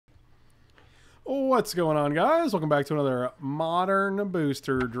What's going on, guys? Welcome back to another modern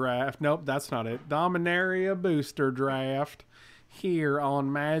booster draft. Nope, that's not it. Dominaria booster draft here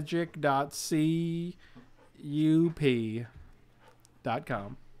on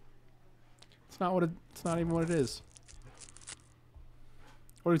magic.cup.com. It's not what it's not even what it is.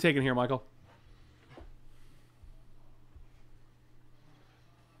 What are we taking here, Michael?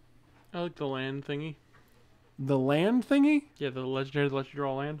 I like the land thingy. The land thingy? Yeah, the legendary that lets you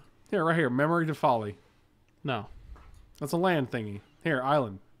draw land. Here, right here. Memory to Folly. No. That's a land thingy. Here,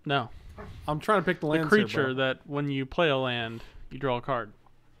 island. No. I'm trying to pick the land. The creature that when you play a land, you draw a card.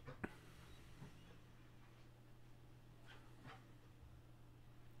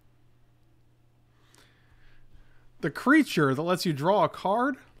 The creature that lets you draw a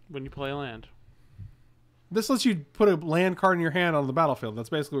card? When you play a land. This lets you put a land card in your hand on the battlefield. That's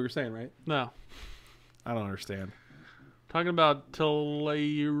basically what you're saying, right? No. I don't understand. Talking about I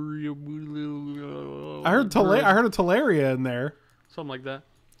heard a Teleria in there. something like that.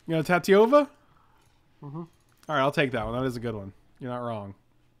 You know, Tatiova? Mm-hmm. All right, I'll take that one. That is a good one. You're not wrong.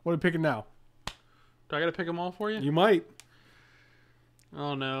 What are we picking now? Do I gotta pick them all for you? You might.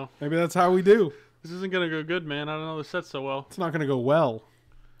 Oh no. Maybe that's how we do. This isn't gonna go good, man. I don't know the set so well. It's not going to go well.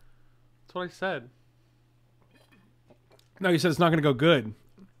 That's what I said. No, you said it's not going to go good.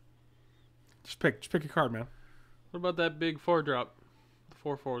 Just pick a card, man. What about that big 4-drop? The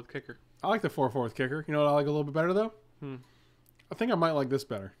 4/4 with kicker. I like the 4/4 with kicker. You know what I like a little bit better, though? I think I might like this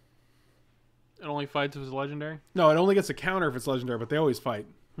better. It only fights if it's legendary? No, it only gets a counter if it's legendary, but they always fight.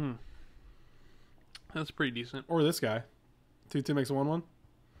 That's pretty decent. Or this guy. 2/2 makes a 1/1.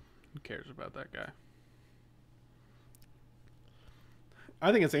 Who cares about that guy?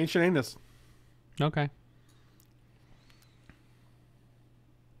 I think it's Ancient Anus. Okay.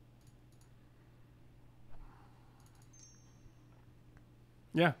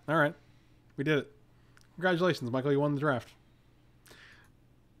 Yeah, all right. We did it. Congratulations, Michael. You won the draft.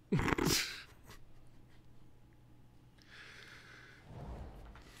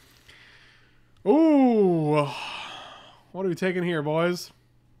 Ooh. What are we taking here, boys?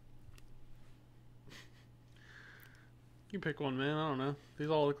 You pick one, man. I don't know. These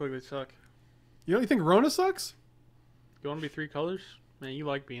all look like they suck. You think Rona sucks? You want to be 3 colors? Man, you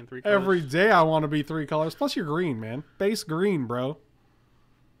like being 3 colors. Every day I want to be 3 colors. Plus you're green, man. Base green, bro.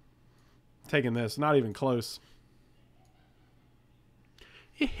 Taking this. Not even close.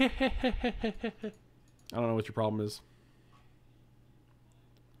 I don't know what your problem is.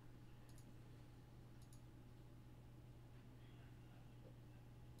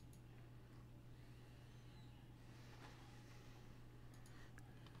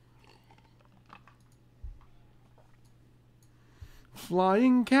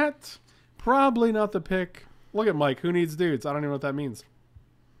 Flying cat? Probably not the pick. Look at Mike. Who needs dudes? I don't even know what that means.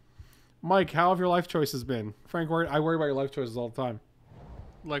 Mike, how have your life choices been? Frank, I worry about your life choices all the time.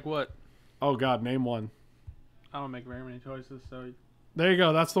 Like what? Oh, God. Name one. I don't make very many choices, so... There you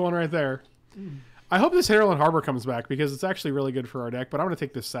go. That's the one right there. I hope this Herald Harbor comes back because it's actually really good for our deck, but I'm going to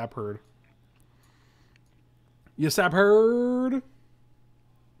take this Sap Herd. You Sap Herd?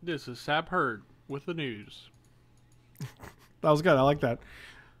 This is Sap Herd with the news. That was good. I like that.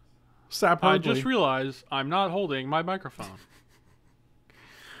 Sap Herd. I just realized I'm not holding my microphone.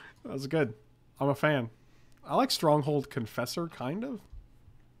 That was good. I'm a fan. I like Stronghold Confessor, kind of.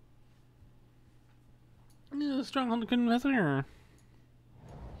 Yeah, Stronghold Confessor.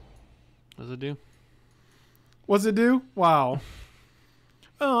 What does it do? What's it do? Wow.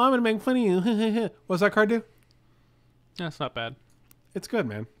 Oh, I'm going to make fun of you. What's that card do? That's not bad. It's good,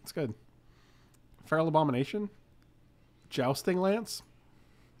 man. It's good. Feral Abomination? Jousting Lance?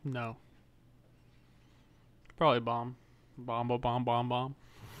 No. Probably bomb. Bomb.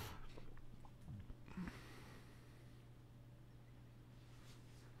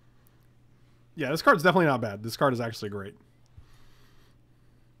 Yeah, this card's definitely not bad. This card is actually great.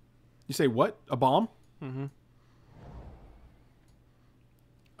 You say what? A bomb? Mm-hmm.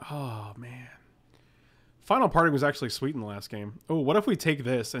 Oh, man. Final Parting was actually sweet in the last game. Oh, what if we take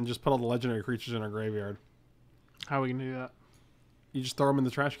this and just put all the legendary creatures in our graveyard? How are we going to do that? You just throw them in the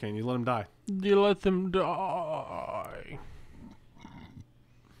trash can. You let them die. You let them die.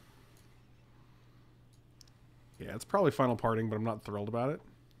 Yeah, it's probably Final Parting, but I'm not thrilled about it.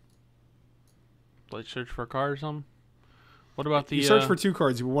 Like search for a card or something? What about the... You search for 2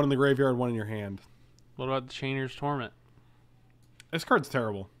 cards. You put one in the graveyard, one in your hand. What about the Chainer's Torment? This card's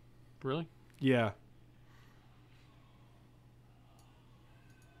terrible. Really? Yeah.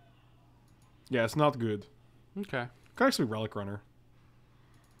 Yeah, it's not good. Okay. Could actually Relic Runner.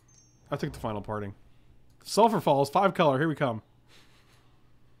 I take the Final Parting. Sulfur Falls, 5 color. Here we come.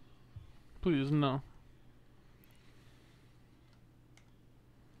 Please, no.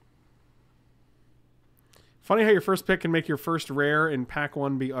 Funny how your first pick can make your first rare in pack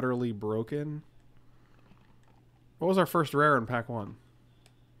 1 be utterly broken. What was our first rare in pack 1?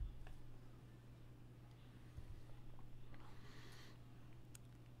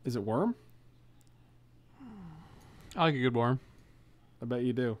 Is it Worm? I like a good worm. I bet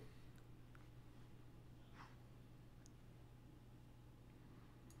you do.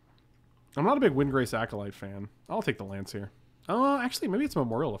 I'm not a big Windgrace Acolyte fan. I'll take the Lance here. Oh, actually, maybe it's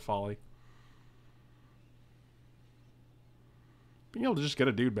Memorial of Folly. Being able to just get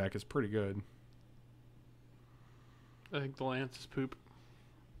a dude back is pretty good. I think the Lance is poop.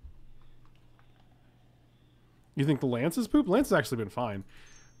 You think the Lance is poop? Lance has actually been fine.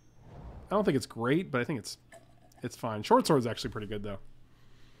 I don't think it's great, but I think it's fine. Short Sword's actually pretty good, though.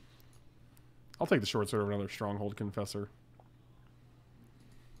 I'll take the Short Sword over another Stronghold Confessor.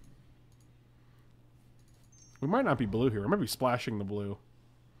 We might not be blue here. We might be splashing the blue.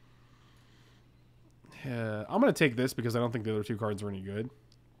 Yeah, I'm going to take this because I don't think the other two cards are any good.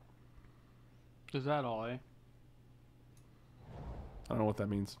 Is that all, eh? I don't know what that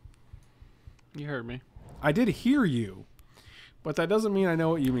means. You heard me. I did hear you, but that doesn't mean I know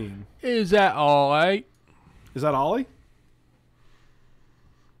what you mean. Is that all, eh? Is that Ollie?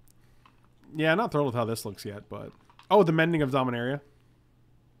 Yeah, not thrilled with how this looks yet, but... Oh, the Mending of Dominaria.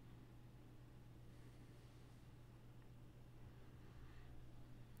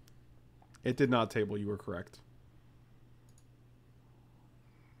 It did not table. You were correct.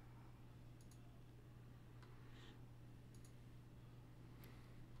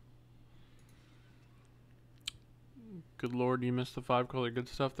 Good lord, you missed the 5-color good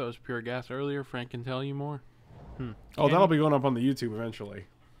stuff. That was pure gas earlier. Frank can tell you more. Oh, that'll be going up on the YouTube eventually.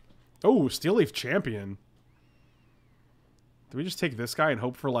 Oh, Steel Leaf Champion. Do we just take this guy and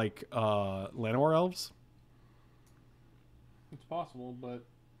hope for, like, Llanowar Elves? It's possible, but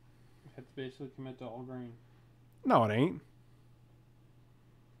you have to basically commit to all green. No, it ain't.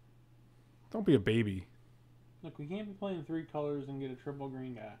 Don't be a baby. Look, we can't be playing 3 colors and get a triple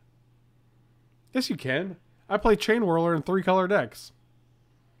green guy. Yes, you can. I play Chain Whirler in 3-color decks.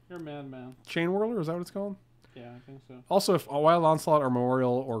 You're a madman. Chain Whirler, is that what it's called? Yeah, I think so. Also, if Wild Onslaught or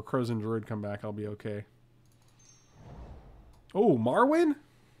Memorial or Crows and Druid come back, I'll be okay. Oh, Marwyn?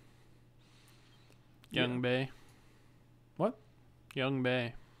 Young Bay. What? Young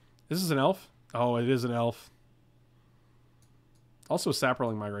Bay. This is an elf? Oh, it is an elf. Also,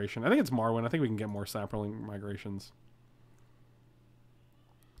 Saproling Migration. I think it's Marwyn. I think we can get more Saproling Migrations.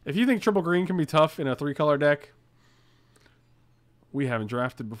 If you think triple green can be tough in a 3-color deck, we haven't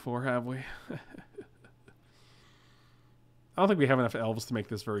drafted before, have we? I don't think we have enough elves to make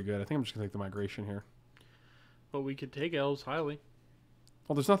this very good. I think I'm just going to take the migration here. But we could take elves highly.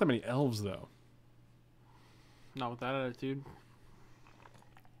 Well, there's not that many elves, though. Not with that attitude.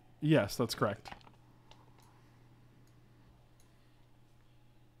 Yes, that's correct.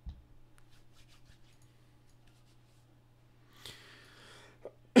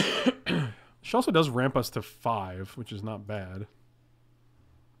 She also does ramp us to 5, which is not bad.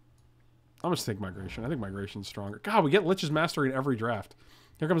 I'm just take migration. I think migration's stronger. God, we get Lich's Mastery in every draft.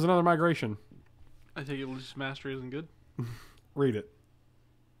 Here comes another migration. I take it Lich's Mastery isn't good. Read it.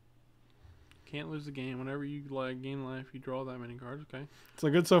 Can't lose the game. Whenever you gain life, you draw that many cards. Okay. It's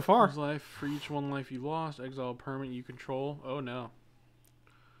good so far. Lose life for each one life you lost. Exile a permanent you control. Oh no.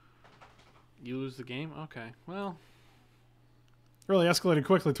 You lose the game? Okay. Well. Really escalated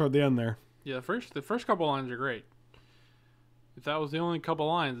quickly toward the end there. Yeah, the first couple lines are great. If that was the only couple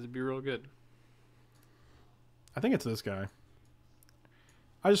lines, it'd be real good. I think it's this guy.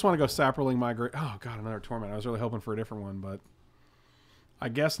 I just want to go Saproling Migrate. Oh, God, another Torment. I was really hoping for a different one, but I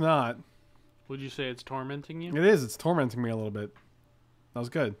guess not. Would you say it's tormenting you? It is. It's tormenting me a little bit. That was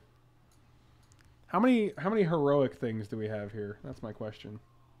good. How many heroic things do we have here? That's my question.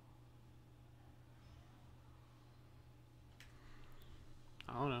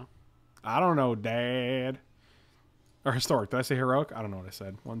 I don't know. I don't know, Dad. Or historic. Did I say heroic? I don't know what I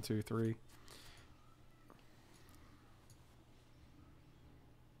said. 1, 2, 3.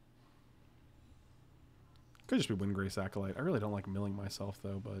 Could just be Windgrace Acolyte. I really don't like milling myself,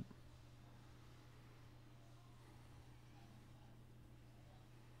 though, but...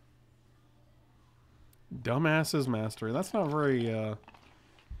 Dumbass's Mastery. That's not very, it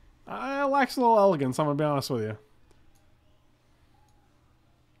lacks a little elegance, I'm going to be honest with you.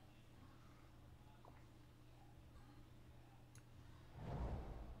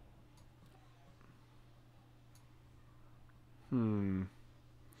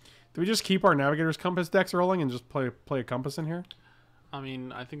 Do we just keep our Navigator's Compass decks rolling and just play a Compass in here? I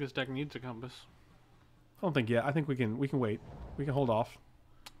mean, I think this deck needs a compass. I don't think yet. I think we can wait. We can hold off.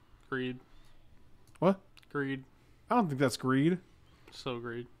 Greed. What? Greed. I don't think that's greed. So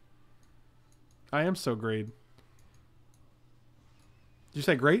greed. I am so greed. Did you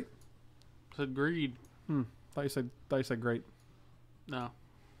say great? I said greed. Thought you said great. No.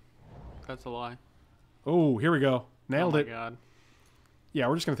 That's a lie. Oh, here we go. Nailed it. Oh my god. Yeah,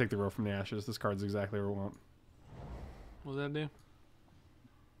 we're just gonna take the Growth from the Ashes. This card's exactly what we want. What does that do?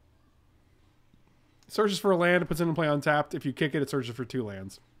 Searches for a land, it puts it in play untapped. If you kick it, it searches for 2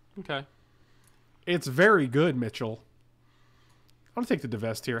 lands. Okay. It's very good, Mitchell. I'm gonna take the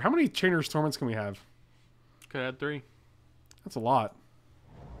Divest here. How many Chainer's Torments can we have? Could add 3. That's a lot.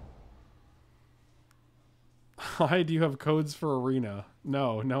 Hi, do you have codes for Arena?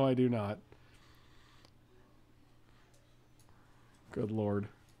 No, I do not. Good lord.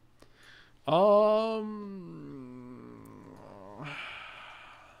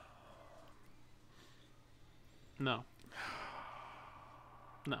 No.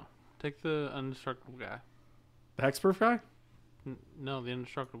 No. Take the indestructible guy. The Hexproof guy? No, the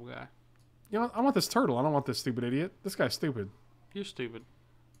indestructible guy. You know, I want this turtle. I don't want this stupid idiot. This guy's stupid. You're stupid.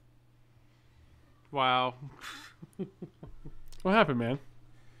 Wow. What happened, man?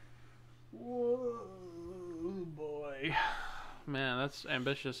 Whoa, boy. Man, that's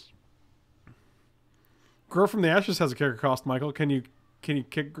ambitious. Grow from the Ashes has a kicker cost, Michael. Can you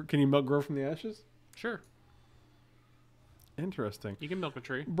milk Grow from the Ashes? Sure. Interesting. You can milk a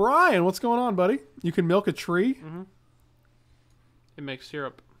tree. Brian, what's going on, buddy? You can milk a tree? Mm-hmm. It makes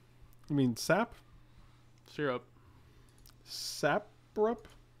syrup. You mean sap? Syrup. Saprup?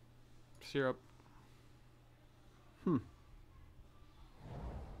 Syrup.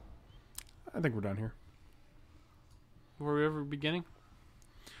 I think we're done here. Were we ever beginning?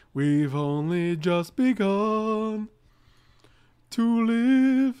 We've only just begun to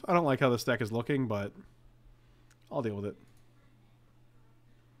live. I don't like how this deck is looking, but I'll deal with it.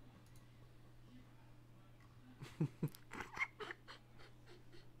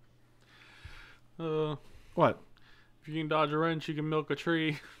 What? If you can dodge a wrench, you can milk a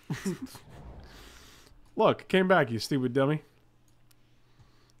tree. Look, came back, you stupid dummy.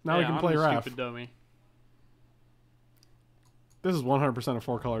 Now we can play Raph. Stupid dummy. This is 100% a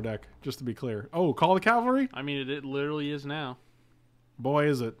 4-color deck, just to be clear. Oh, Call the Cavalry? I mean, it literally is now. Boy,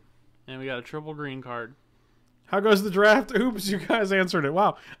 is it. And we got a triple green card. How goes the draft? Oops, you guys answered it.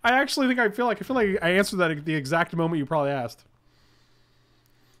 Wow. I actually think I feel like I answered that at the exact moment you probably asked.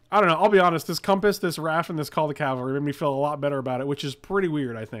 I don't know. I'll be honest. This Compass, this Raph, and this Call the Cavalry made me feel a lot better about it, which is pretty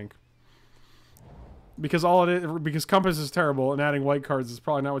weird, I think. Because because Compass is terrible, and adding white cards is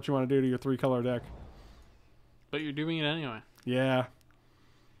probably not what you want to do to your 3-color deck. But you're doing it anyway. Yeah.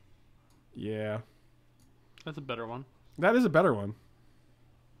 Yeah. That's a better one. That is a better one.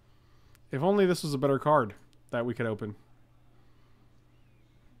 If only this was a better card that we could open.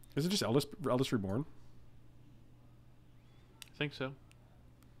 Is it just Eldest Reborn? I think so.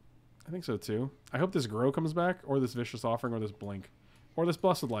 I think so too. I hope this Grow comes back, or this Vicious Offering, or this Blink. Or this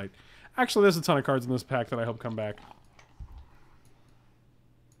Blessed Light. Actually, there's a ton of cards in this pack that I hope come back.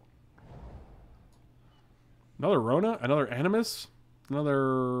 Another Rona? Another Animus?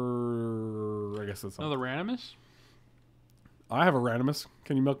 Another... I guess that's... Another Ranimus? I have a Ranimus.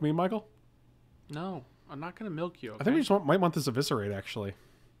 Can you milk me, Michael? No. I'm not going to milk you, okay? I think we just might want this Eviscerate, actually.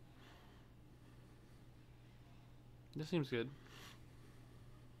 This seems good.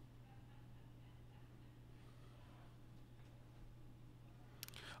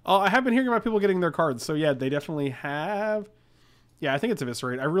 I have been hearing about people getting their cards, so yeah, they definitely have. Yeah, I think it's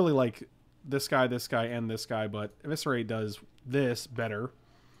Eviscerate. I really like this guy, and this guy, but Eviscerate does this better.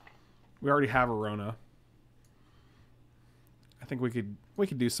 We already have a Rona. I think we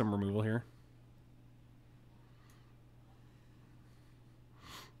could do some removal here.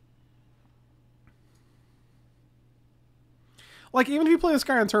 Like, even if you play this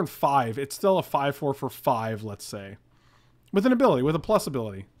guy on turn 5, it's still a 5/4 for 5, let's say. With an ability, with a plus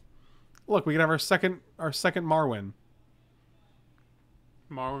ability. Look, we can have our second Marwyn.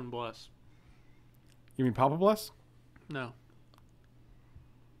 Marwyn Bless. You mean Papa Bless? No.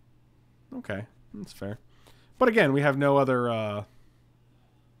 Okay, that's fair. But again, we have no other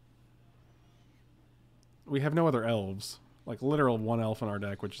elves. Like, literal one elf in our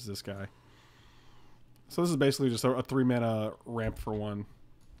deck, which is this guy. So this is basically just a 3-mana ramp for 1.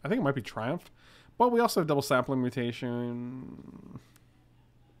 I think it might be Triumph. But we also have double sapling mutation.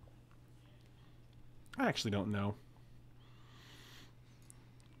 I actually don't know.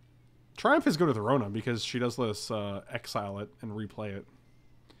 Triumph is good with Rona because she does let us exile it and replay it.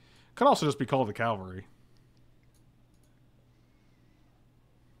 Could also just be called the Cavalry.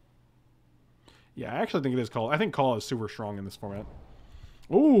 Yeah, I actually think it is Call. I think Call is super strong in this format.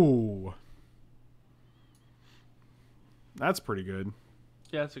 Ooh. That's pretty good.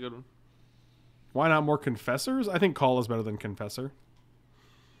 Yeah, that's a good one. Why not more Confessors? I think Call is better than Confessor.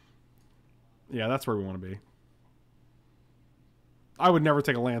 Yeah, that's where we want to be. I would never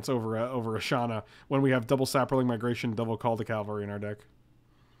take a Lance over a Shana when we have double Saproling Migration, double Call to Cavalry in our deck.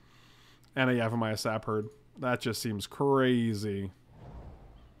 And a Yavimaya Sap Herd. That just seems crazy.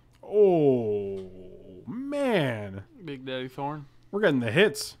 Oh, man. Big Daddy Thorn. We're getting the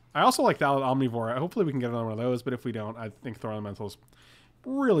hits. I also like the Omnivore. Hopefully we can get another one of those, but if we don't, I think Thorn Elemental is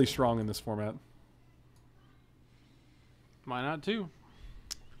really strong in this format. Why not two?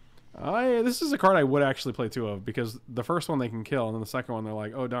 This is a card I would actually play two of, because the first one they can kill, and then the second one they're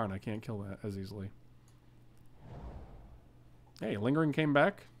like, oh darn, I can't kill that as easily. Hey, Lingering came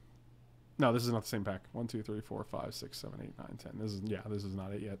back. No, this is not the same pack. 1, 2, 3, 4, 5, 6, 7, 8, 9, 10. This is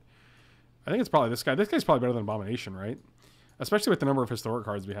not it yet. I think it's probably this guy. This guy's probably better than Abomination, right? Especially with the number of historic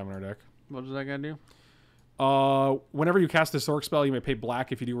cards we have in our deck. What does that guy do? Whenever you cast a historic spell, you may pay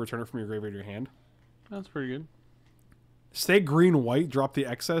black. If you do, return it from your graveyard to your hand. That's pretty good. Stay green-white, drop the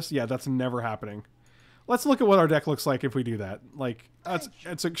excess. Yeah, that's never happening. Let's look at what our deck looks like if we do that. Like,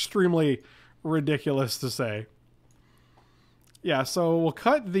 it's extremely ridiculous to say. Yeah, so we'll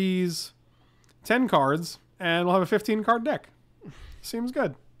cut these 10 cards, and we'll have a 15-card deck. Seems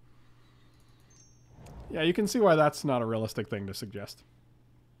good. Yeah, you can see why that's not a realistic thing to suggest.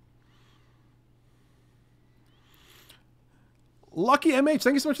 Lucky MH,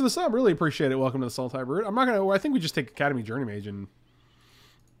 thank you so much for the sub. Really appreciate it. Welcome to the Sultai Brood. I think we just take Academy Journey Mage and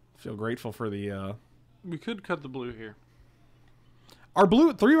feel grateful for the... We could cut the blue here.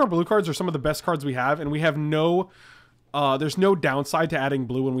 Three of our blue cards are some of the best cards we have, and we have no... there's no downside to adding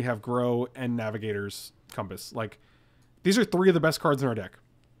blue when we have Grow and Navigator's Compass. Like, these are three of the best cards in our deck.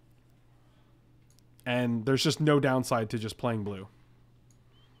 And there's just no downside to just playing blue.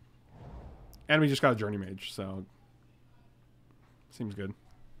 And we just got a Journey Mage, so... Seems good.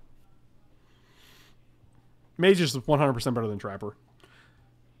 Mage is 100% better than Trapper.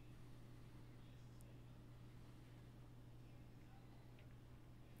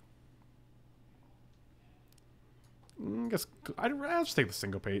 I'll just take the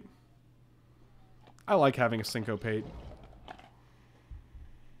Syncopate. I like having a Syncopate.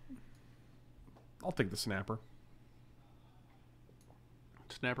 I'll take the Snapper.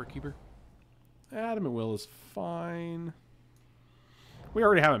 Snapper Keeper. Adamant Will is fine. We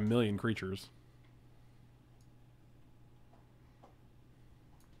already have a million creatures.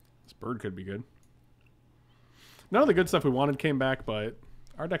 This bird could be good. None of the good stuff we wanted came back, but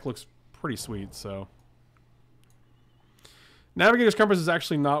our deck looks pretty sweet, so... Navigator's Compass is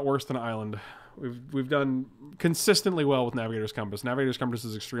actually not worse than Island. We've done consistently well with Navigator's Compass. Navigator's Compass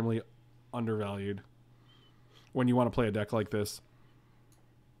is extremely undervalued when you want to play a deck like this.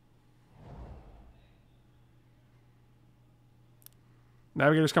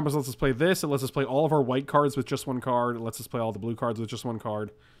 Navigator's Compass lets us play this. It lets us play all of our white cards with just one card. It lets us play all the blue cards with just one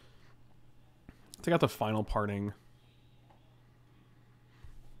card. Take out the Final Parting.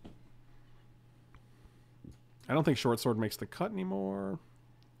 I don't think Short Sword makes the cut anymore.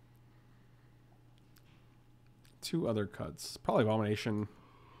 Two other cuts. Probably Abomination.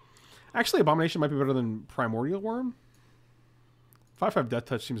 Actually, Abomination might be better than Primordial Worm. 5/5 Death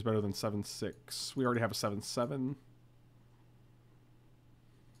Touch seems better than 7/6. We already have a 7/7.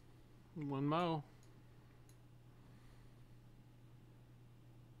 One mo.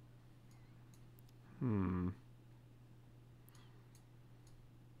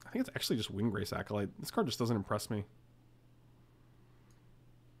 I think it's actually just Windgrace Acolyte. This card just doesn't impress me.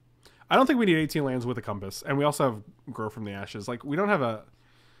 I don't think we need 18 lands with a Compass. And we also have Grow from the Ashes. Like, we don't have a...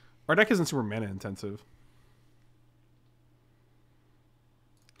 Our deck isn't super mana intensive.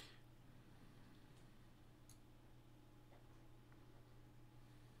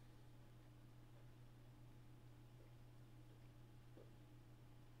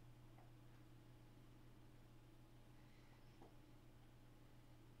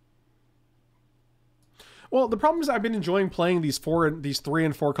 Well, the problem is I've been enjoying playing these 3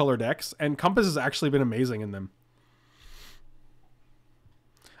 and 4 color decks, and Compass has actually been amazing in them.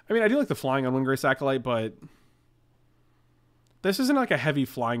 I mean, I do like the flying on Windgrace Acolyte, but this isn't like a heavy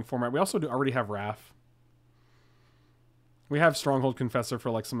flying format. We also already have Wrath. We have Stronghold Confessor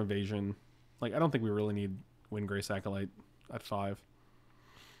for like some evasion. Like, I don't think we really need Windgrace Acolyte at 5.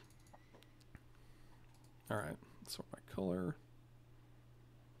 All right, sort my color.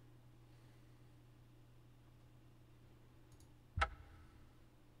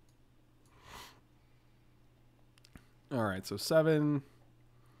 All right, so 7.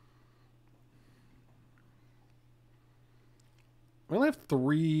 We only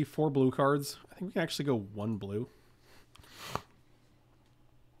have 4 blue cards. I think we can actually go 1 blue.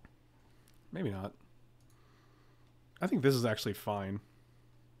 Maybe not. I think this is actually fine.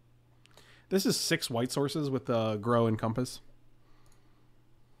 This is 6 white sources with Grow and Compass.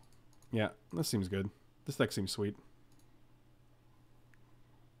 Yeah, this seems good. This deck seems sweet.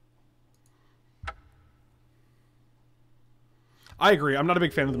 I agree. I'm not a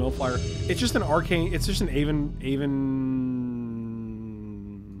big fan of the Mill Flyer. It's just an arcane. It's just an Aven.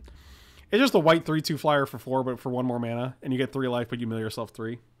 It's just a white 3/2 flyer for 4, but for 1 more mana, and you get 3 life, but you mill yourself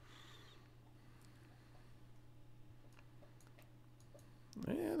 3.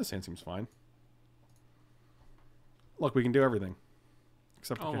 Yeah, this hand seems fine. Look, we can do everything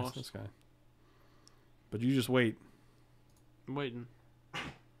except against this guy. But you just wait. I'm waiting.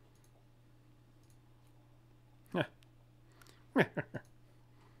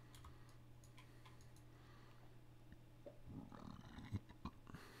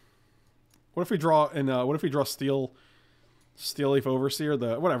 What if we draw Steel Leaf Overseer,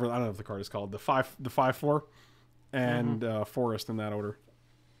 the whatever, I don't know if the card is called, the 5/4 and Forest in that order.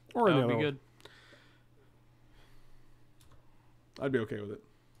 Or in That the would other be order. good. I'd be okay with it.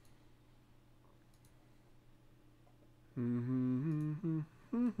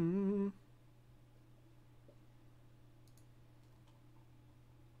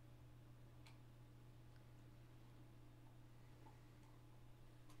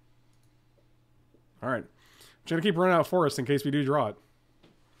 All right. I'm just going to keep running out Forest in case we do draw it.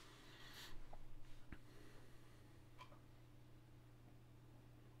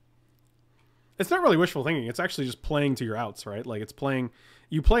 It's not really wishful thinking. It's actually just playing to your outs, right? Like it's playing,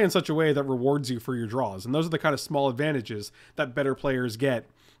 you play in such a way that rewards you for your draws. And those are the kind of small advantages that better players get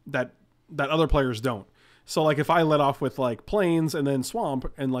that other players don't. So like if I let off with like Plains and then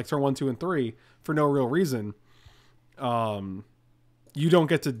Swamp and like turn 1, 2, and 3 for no real reason, you don't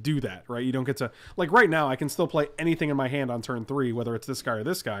get to do that, right? You don't get to, like right now I can still play anything in my hand on turn 3, whether it's this guy or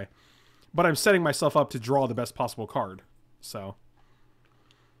this guy, but I'm setting myself up to draw the best possible card. So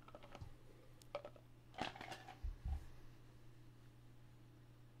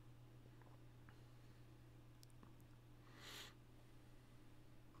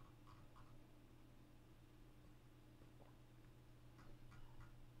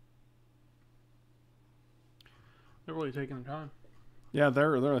They're really taking their time. yeah,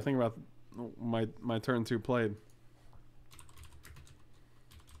 they're really thinking about my turn 2 played.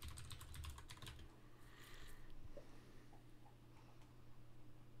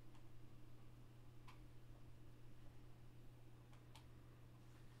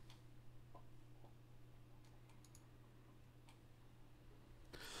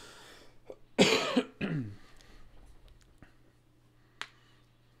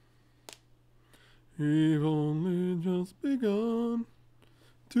 We've only just begun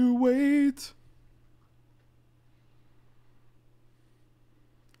to wait.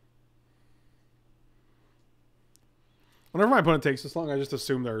 Whenever my opponent takes this long, I just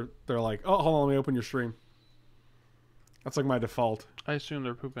assume they're like, oh, hold on, let me open your stream. That's like my default. I assume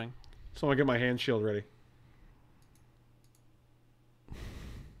they're pooping. So I get my hand shield ready.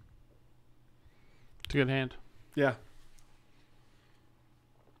 It's a good hand. Yeah.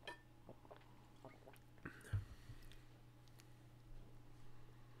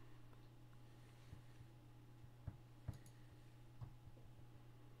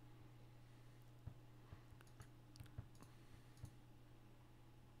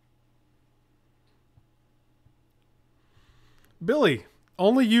 Billy,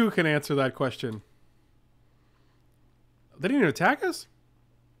 only you can answer that question. They didn't even attack us?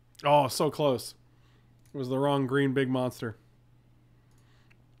 Oh, so close. It was the wrong green big monster.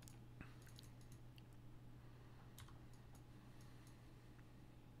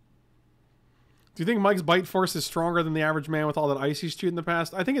 Do you think Mike's bite force is stronger than the average man with all that ice he's chewed in the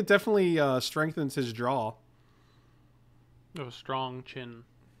past? I think it definitely strengthens his jaw. You have a strong chin.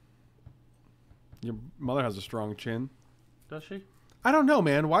 Your mother has a strong chin. Does she? I don't know,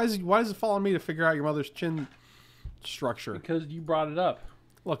 man. Why does it fall on me to figure out your mother's chin structure? Because you brought it up.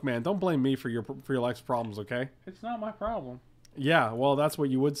 Look, man, don't blame me for your life's problems, okay? It's not my problem. Yeah, well, that's what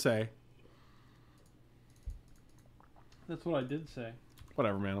you would say. That's what I did say.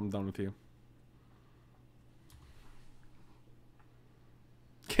 Whatever, man. I'm done with you.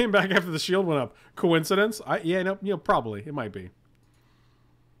 Came back after the shield went up. Coincidence? Yeah, no, probably. It might be.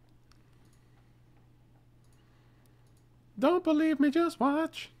 Don't believe me, just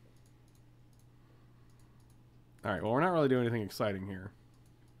watch. Alright, well, we're not really doing anything exciting here.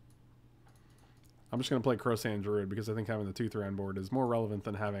 I'm just going to play Crosand Druid because I think having the Toother on board is more relevant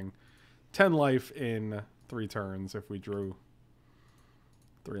than having 10 life in 3 turns if we drew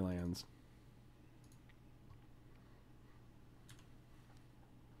 3 lands.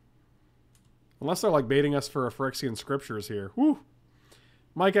 Unless they're like baiting us for a Phyrexian Scriptures here. Woo!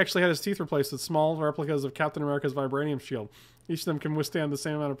 Mike actually had his teeth replaced with small replicas of Captain America's vibranium shield. Each of them can withstand the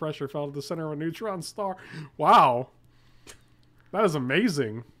same amount of pressure felt at the center of a neutron star. Wow! That is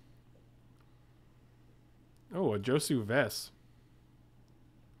amazing. Oh, a Josu Ves.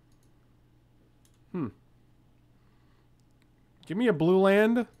 Give me a blue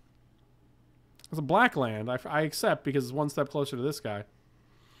land. It's a black land. I accept because it's one step closer to this guy.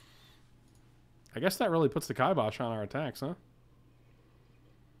 I guess that really puts the kibosh on our attacks, huh?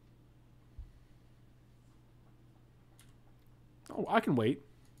 Oh, I can wait.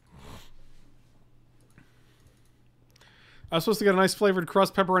 I was supposed to get a nice flavored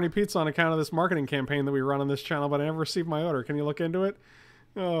crust pepperoni pizza on account of this marketing campaign that we run on this channel, but I never received my order. Can you look into it?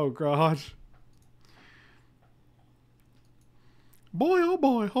 Oh, God. Boy, oh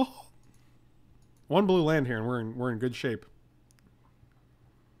boy. Oh. One blue land here, and we're in good shape.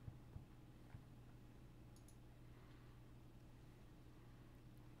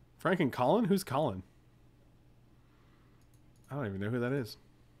 Frank and Colin? Who's Colin? I don't even know who that is.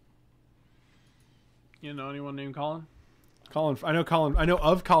 You know anyone named Colin? Colin, I know Colin. I know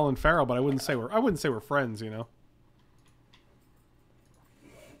of Colin Farrell, but I wouldn't say we're friends. You know.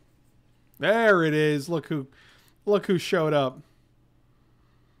 There it is. Look who showed up.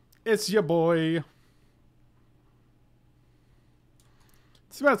 It's your boy.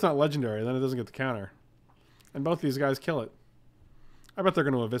 Too bad it's not legendary. Then it doesn't get the counter. And both these guys kill it. I bet they're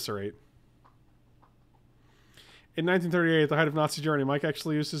going to eviscerate. In 1938, at the height of Nazi Germany, Mike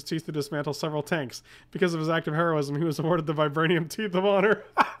actually used his teeth to dismantle several tanks. Because of his act of heroism, he was awarded the Vibranium Teeth of Honor.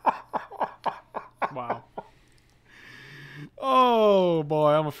 Wow. Oh,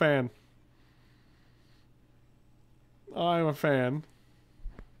 boy, I'm a fan. I'm a fan.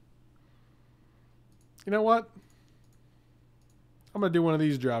 You know what? I'm going to do one of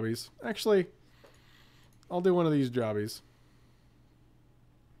these jobbies. Actually, I'll do one of these jobbies.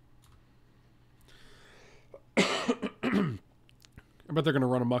 I bet they're going to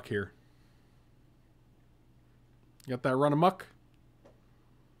run amok here. You got that run amok?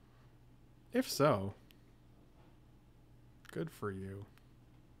 If so, good for you.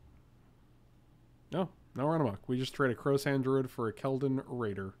 No run amok. We just trade a Crow's-Hand Druid for a Keldon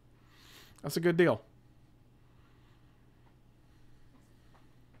Raider. That's a good deal.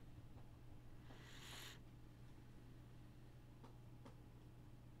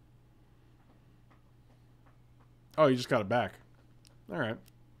 Oh, you just got it back. All right.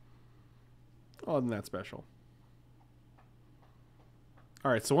 Oh, isn't that special?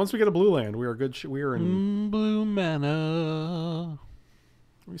 All right. So once we get a blue land, we are good. We are in blue mana.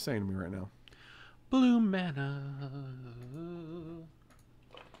 What are you saying to me right now? Blue mana.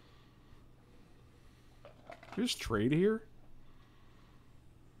 Can we just trade here?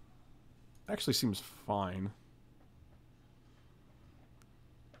 Actually, seems fine.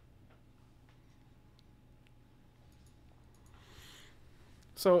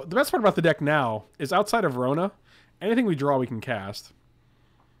 So the best part about the deck now is outside of Rona, anything we draw we can cast.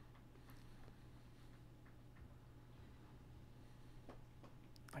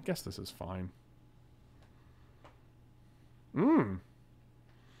 I guess this is fine.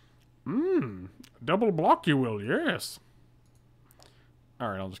 Double block you will, yes.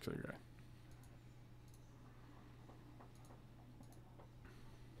 Alright, I'll just kill your guy.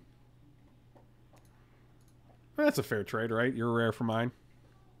 That's a fair trade, right? You're rare for mine.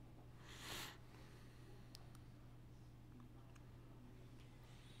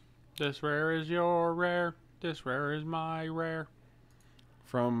 This rare is your rare. This rare is my rare.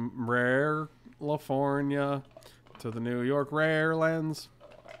 From rare California to the New York rare lands.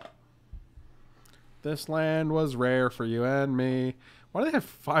 This land was rare for you and me. Why do they have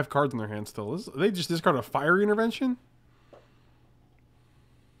 5 cards in their hand still? They just discard a fire intervention?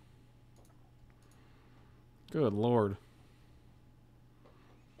 Good lord.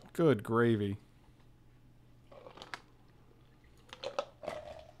 Good gravy.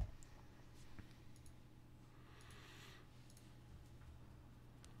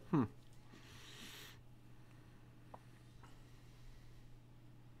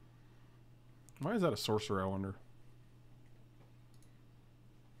 Why is that a sorcerer, I wonder?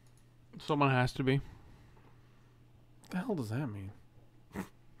 What Someone has to be. the hell does that mean?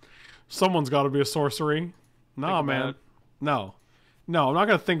 Someone's got to be a sorcery. Nah, man. No. No, I'm not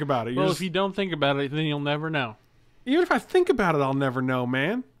going to think about it. Well, if you don't think about it, then you'll never know. Even if I think about it, I'll never know,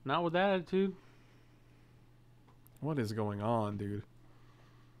 man. Not with that attitude. What is going on, dude?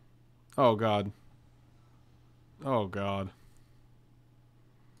 Oh, God. Oh, God.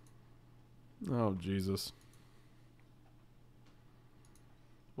 Oh, Jesus.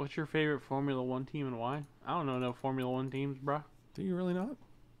 What's your favorite Formula One team and why? I don't know no Formula One teams, bruh. Do you really not?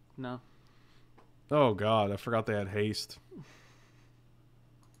 No. Oh, God. I forgot they had haste.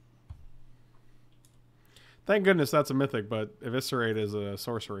 Thank goodness that's a mythic, but Eviscerate is a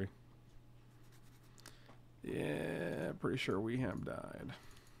sorcery. Yeah, pretty sure Weham died.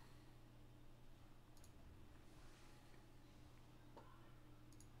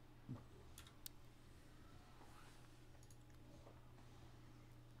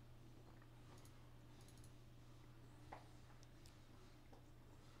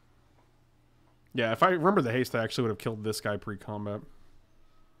 Yeah, if I remember the haste, I actually would have killed this guy pre-combat.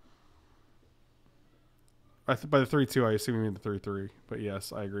 By the 3-2, I assume you mean the 3-3. But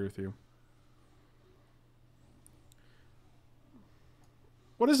yes, I agree with you.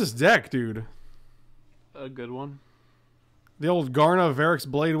 What is this deck, dude? A good one. The old Garna, Varix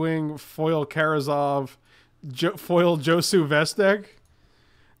Bladewing, Foil Karazov, Foil Josu Vest deck?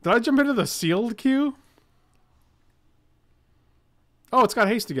 Did I jump into the sealed queue? Oh, it's got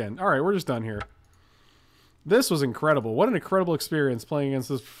haste again. Alright, we're just done here. This was incredible. What an incredible experience playing against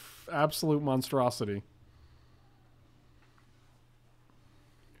this absolute monstrosity.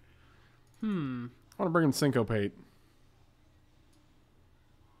 I want to bring in Syncopate.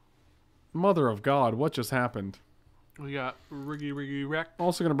 Mother of God, what just happened? We got Riggy Wreck.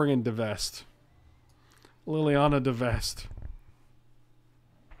 Also going to bring in Divest. Liliana Divest.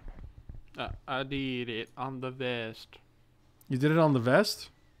 I did it on the vest. You did it on the vest?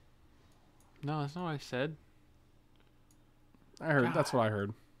 No, that's not what I said. I heard. God. That's what I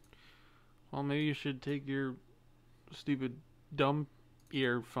heard. Well, maybe you should take your stupid, dumb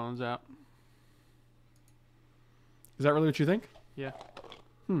earphones out. Is that really what you think? Yeah.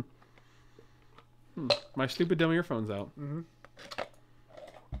 My stupid dumb earphones out.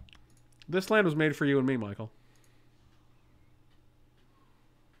 This land was made for you and me, Michael.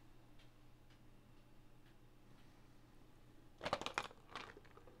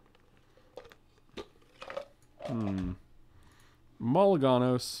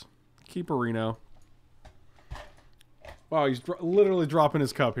 Mulliganos. Keeperino. Wow, he's literally dropping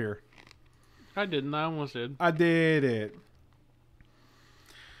his cup here. I didn't. I almost did. I did it.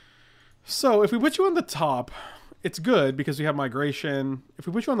 So, if we put you on the top, it's good because we have migration. If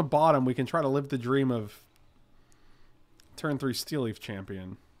we put you on the bottom, we can try to live the dream of turn 3 Steel Leaf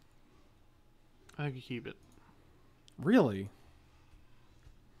champion. I could keep it. Really?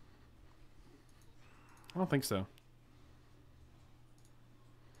 I don't think so.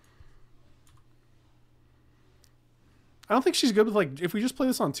 I don't think she's good with, like, if we just play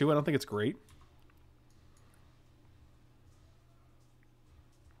this on 2, I don't think it's great.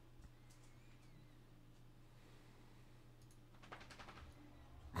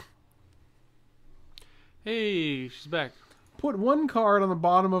 Hey, she's back. Put one card on the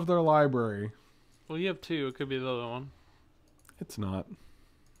bottom of their library. Well, you have 2. It could be the other one. It's not.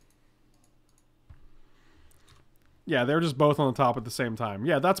 Yeah, they're just both on the top at the same time.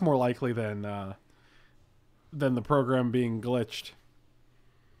 Yeah, that's more likely than the program being glitched.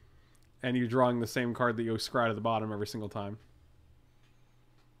 And you drawing the same card that you scry at the bottom every single time.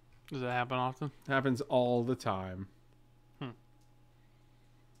 Does that happen often? Happens all the time.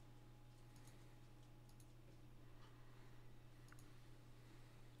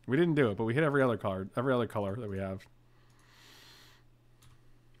 We didn't do it, but we hit every other color that we have.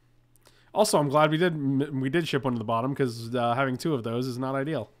 Also, I'm glad we did ship one to the bottom because having 2 of those is not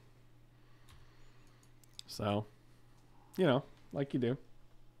ideal. So, you know, like you do.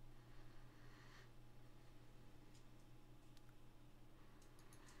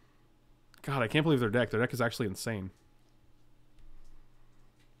 God, I can't believe their deck. Their deck is actually insane.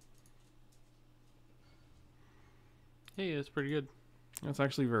 Hey, that's pretty good. That's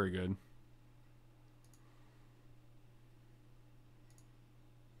actually very good.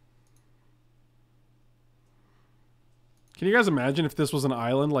 Can you guys imagine if this was an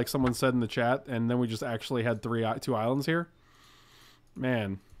island, like someone said in the chat, and then we just actually had 2 islands here?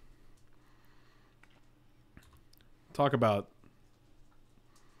 Man. Talk about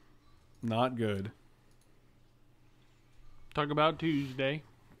not good. Talk about Tuesday.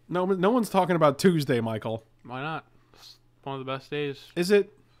 No one's talking about Tuesday, Michael. Why not? It's one of the best days. Is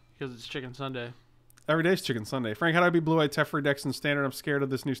it? Because it's Chicken Sunday. Every day's Chicken Sunday. Frank, how do I be blue-eyed Teferi decks in Standard? I'm scared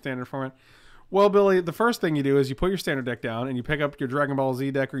of this new Standard format. Well, Billy, the first thing you do is you put your Standard deck down and you pick up your Dragon Ball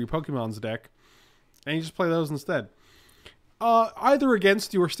Z deck or your Pokemon's deck, and you just play those instead. Either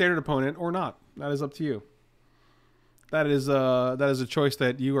against your Standard opponent or not. That is up to you. That is a choice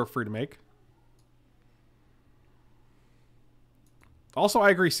that you are free to make. Also, I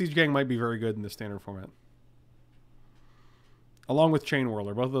agree Siege Gang might be very good in the standard format. Along with Chain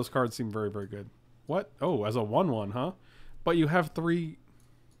Whirler. Both of those cards seem very, very good. What? Oh, as a 1/1, huh? But you have 3...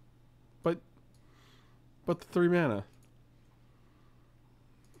 But the 3 mana.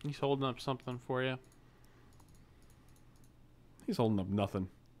 He's holding up something for you. He's holding up nothing.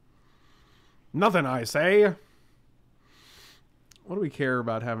 Nothing, I say! What do we care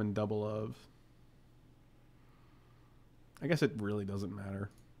about having double of? I guess it really doesn't matter.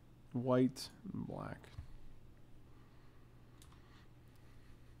 White and black.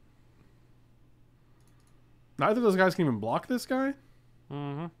 Neither of those guys can even block this guy?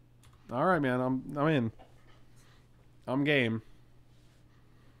 Mm-hmm. Alright, man. I'm in. I'm game.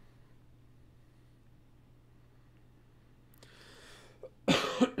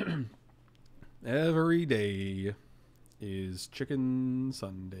 Every day is Chicken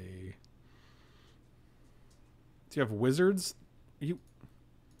Sunday. Do you have wizards? You...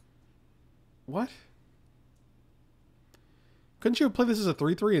 What? Couldn't you have played this as a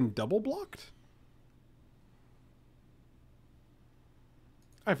 3/3 and double blocked?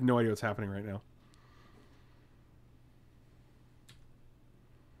 I have no idea what's happening right now.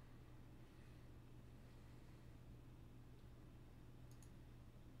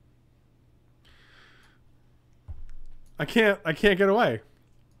 I can't get away.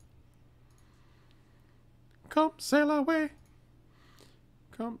 Come sail away.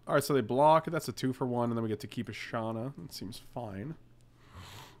 Come. Alright, so they block. That's a 2-for-1, and then we get to keep a Shauna. That seems fine.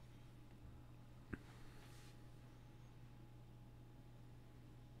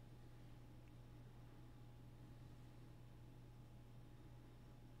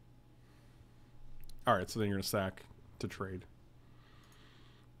 Alright, so then you're going to sack to trade.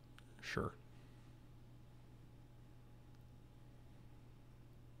 Sure.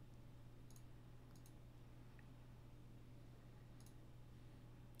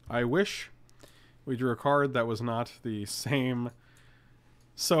 I wish we drew a card that was not the same.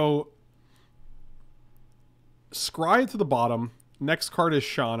 So, scry to the bottom. Next card is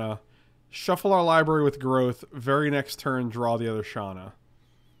Shauna. Shuffle our library with growth. Very next turn, draw the other Shauna.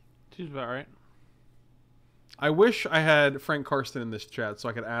 Seems about right. I wish I had Frank Karsten in this chat so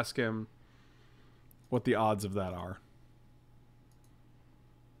I could ask him what the odds of that are.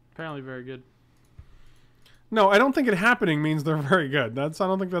 Apparently very good. No, I don't think it happening means they're very good. I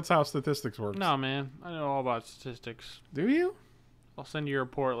don't think that's how statistics work. No, man. I know all about statistics. Do you? I'll send you a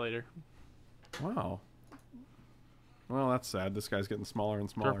report later. Wow. Well, that's sad. This guy's getting smaller and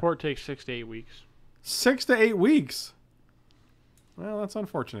The smaller. report takes 6 to 8 weeks. 6 to 8 weeks? Well, that's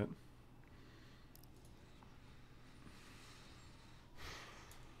unfortunate.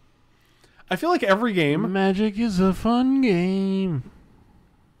 I feel like every game... Magic is a fun game.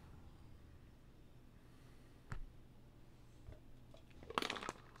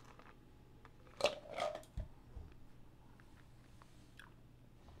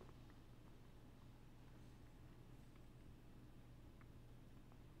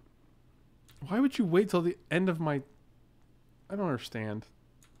 Why would you wait till the end of my... I don't understand.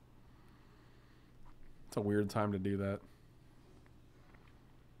 It's a weird time to do that.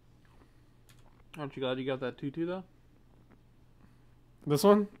 Aren't you glad you got that 2/2 though? This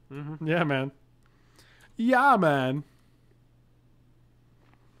one? Mm-hmm. Yeah, man. Yeah, man.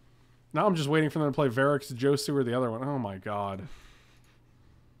 Now I'm just waiting for them to play Varix, Josu, or the other one. Oh my god.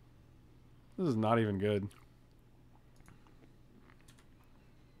 This is not even good.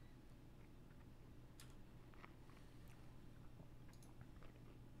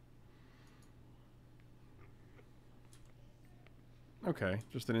 Okay,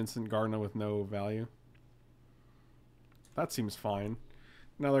 just an instant Gardener with no value. That seems fine.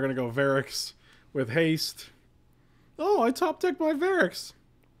 Now they're going to go Varix with haste. Oh, I top decked my Varix.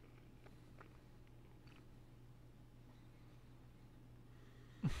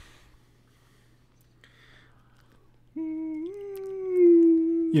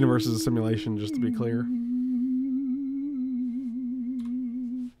 Universe is a simulation, just to be clear.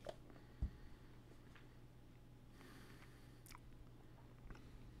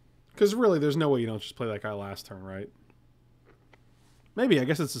 Because really, there's no way you don't just play that guy last turn, right? Maybe, I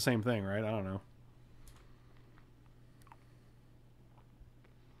guess it's the same thing, right? I don't know.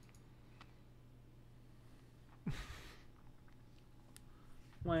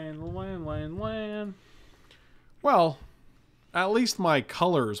 Land. Well, at least my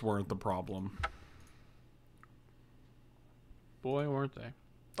colors weren't the problem. Boy, weren't they.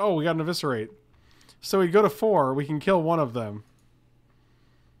 Oh, we got an Eviscerate. So we go to 4, we can kill one of them.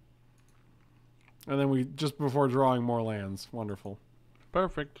 And then we, just before drawing more lands. Wonderful.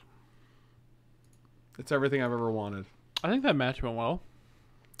 Perfect. It's everything I've ever wanted. I think that match went well.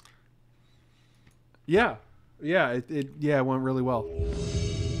 Yeah. Yeah, it went really well.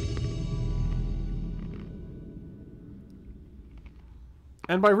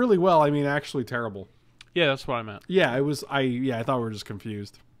 And by really well, I mean actually terrible. Yeah, that's what I meant. Yeah, it was I thought we were just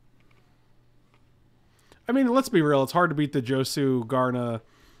confused. I mean, let's be real, it's hard to beat the Josu, Garna,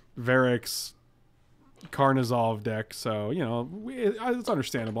 Varix, Karnazov deck, so, you know, it's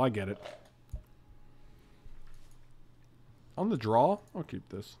understandable. I get it. On the draw, I'll keep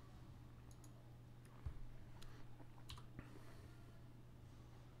this.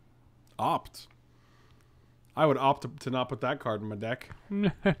 Opt. I would opt to not put that card in my deck.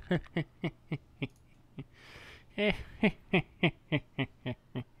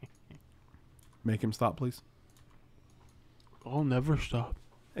 Make him stop, please. I'll never stop.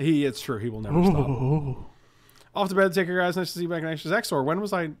 It's true. He will never stop. Off to bed. Take care, guys. Nice to see you back in Actions Xor. When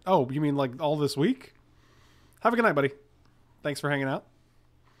was I? Oh, you mean like all this week? Have a good night, buddy. Thanks for hanging out.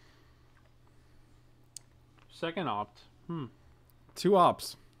 Second opt. 2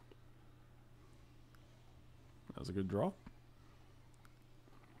 ops. That was a good draw.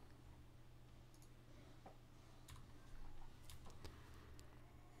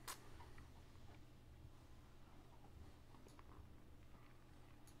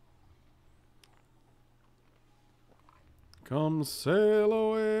 Come sail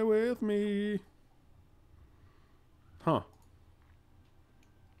away with me. Huh.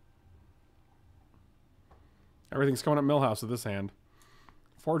 Everything's coming up Millhouse with this hand.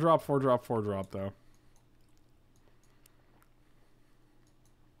 4-drop, 4-drop, 4-drop, though.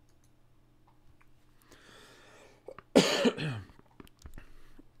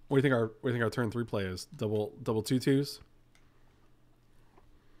 What do you think our turn 3 play is? Double 2-2s?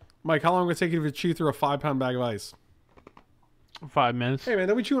 Mike, how long would it take you to chew through a 5-pound bag of ice? 5 minutes. Hey man,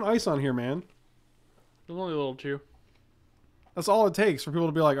 don't be chewing ice on here, man. There's only a little chew. That's all it takes for people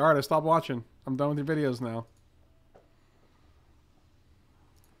to be like, alright, I stopped watching. I'm done with your videos now.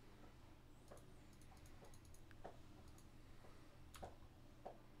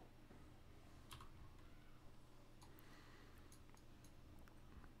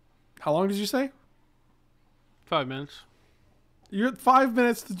 How long did you say? 5 minutes. You had 5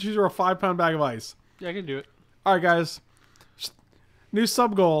 minutes to chew through a 5-pound bag of ice. Yeah, I can do it. Alright, guys. New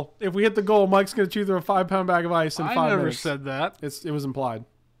sub goal. If we hit the goal, Mike's going to chew through a 5-pound bag of ice in 5 minutes. I never said that. It was implied.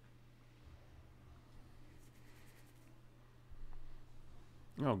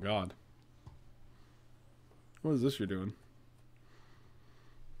 Oh, God. What is this you're doing?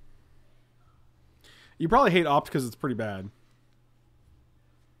 You probably hate opt because it's pretty bad.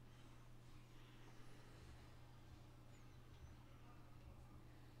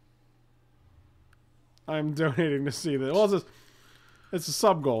 I'm donating to see that. Well, it's a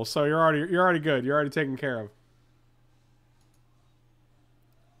sub goal, so you're already good. You're already taken care of.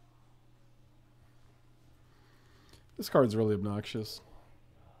 This card's really obnoxious.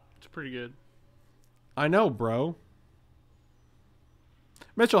 It's pretty good. I know, bro.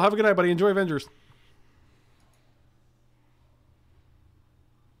 Mitchell, have a good night, buddy. Enjoy Avengers.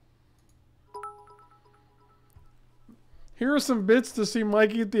 Here are some bits to see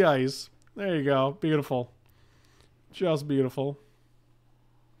Mike eat the ice. There you go. Beautiful. Just beautiful.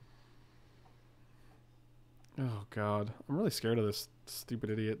 Oh, God. I'm really scared of this stupid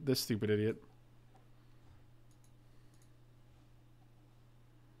idiot. This stupid idiot.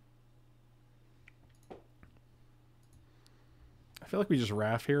 I feel like we just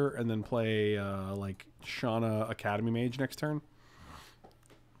Raff here and then play, like, Shauna Academy Mage next turn.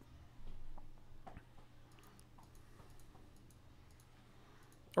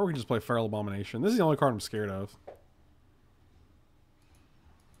 Or we can just play Feral Abomination. This is the only card I'm scared of.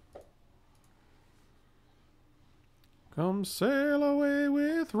 Come sail away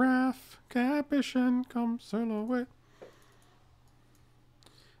with Raff, Capition, come sail away.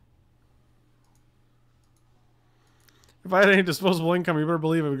 If I had any disposable income, you better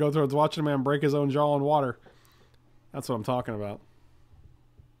believe it would go towards watching a man break his own jaw in water. That's what I'm talking about.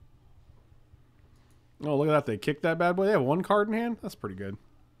 Oh, look at that. They kicked that bad boy. They have 1 card in hand? That's pretty good.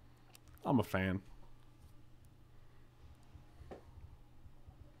 I'm a fan.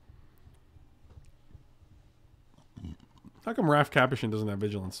 How come Raff Capuchin doesn't have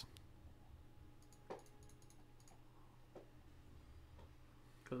vigilance?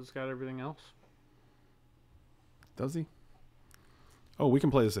 Because it's got everything else. Does he? Oh, we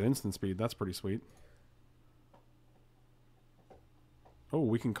can play this at instant speed. That's pretty sweet. Oh,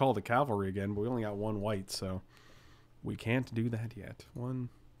 we can call the cavalry again, but we only got 1 white, so we can't do that yet. 1,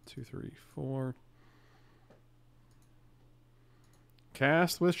 2, 3, 4.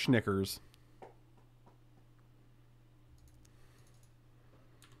 Cast with Schnickers.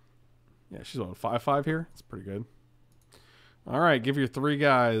 Yeah, she's what, 5/5 here? That's pretty good. All right, give your 3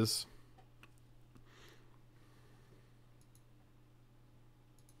 guys.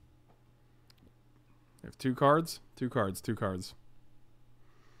 You have 2 cards? 2 cards, 2 cards.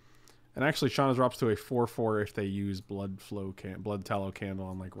 And actually, Shauna drops to a 4/4 if they use blood tallow candle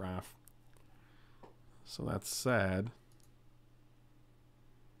on like Raph. So that's sad.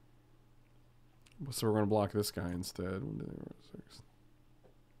 So we're going to block this guy instead. 1, 2, 3, 4, 6.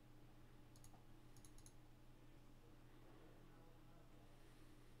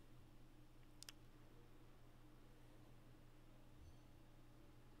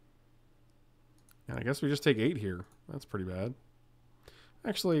 And I guess we just take 8 here. That's pretty bad.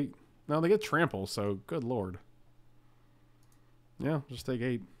 Actually, no, they get trample, so good lord. Yeah, just take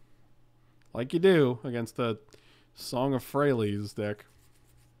 8. Like you do against the Song of Freyles deck.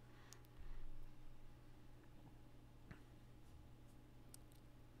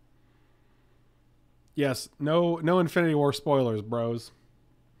 Yes, no Infinity War spoilers, bros.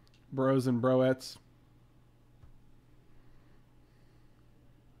 Bros and broettes.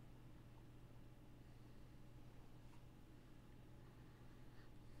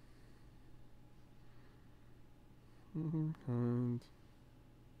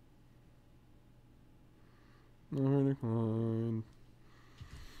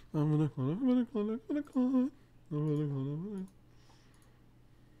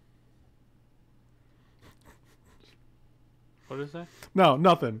 What is that? No,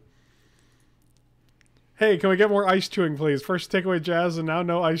 nothing. Hey, can we get more ice chewing, please? First take away Jazz, and now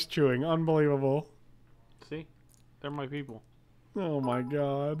no ice chewing. Unbelievable. See? They're my people. Oh my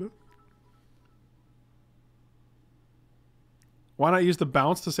god. Why not use the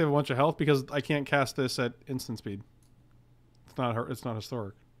bounce to save a bunch of health? Because I can't cast this at instant speed. It's not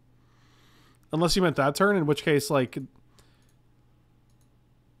historic. Unless you meant that turn, in which case, like...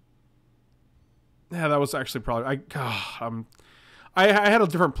 Yeah, that was actually probably... I had a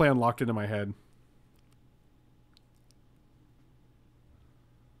different plan locked into my head.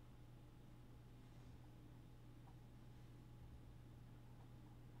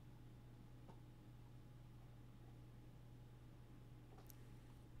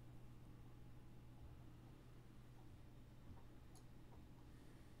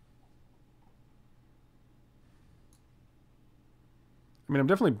 I mean, I'm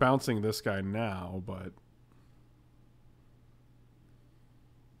definitely bouncing this guy now, but...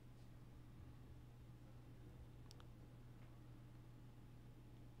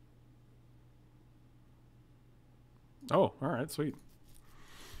 Oh, alright, sweet.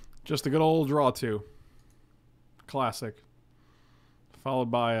 Just a good old draw two. Classic. Followed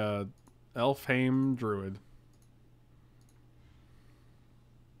by a Elfheim Druid.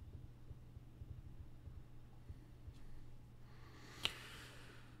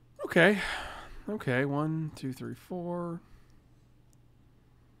 Okay. Okay, 1, 2, 3, 4.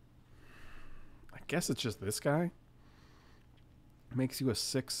 I guess it's just this guy. Makes you a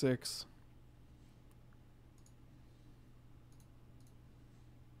 6/6.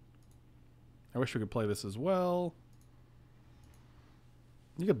 I wish we could play this as well.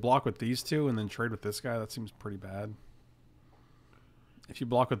 You could block with these two and then trade with this guy. That seems pretty bad. If you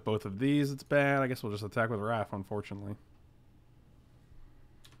block with both of these, it's bad. I guess we'll just attack with Raph, unfortunately.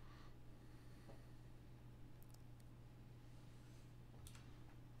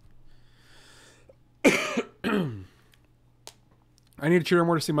 I need to cheer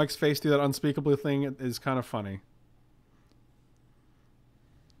more to see Mike's face do that unspeakably thing. It is kind of funny.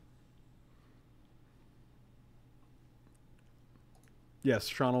 Yes,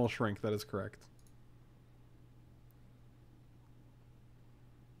 Shauna will shrink. That is correct.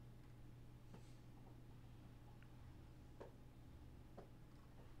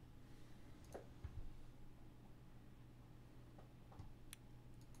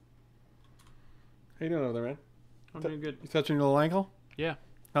 How you doing over there, man? I'm doing good. You touching your little ankle? Yeah.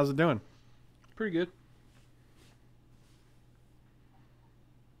 How's it doing? Pretty good.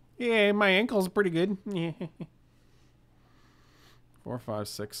 Yeah, my ankle's pretty good. Yeah. 4, 5,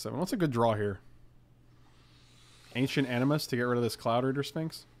 6, 7. What's a good draw here? Ancient Animus to get rid of this Cloud Reader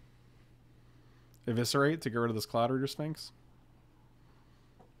Sphinx. Eviscerate to get rid of this Cloud Reader Sphinx.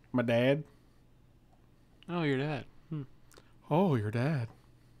 My dad. Oh, your dad. Oh, your dad.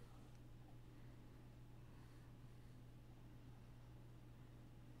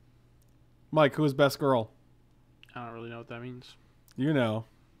 Mike, who is best girl? I don't really know what that means. You know.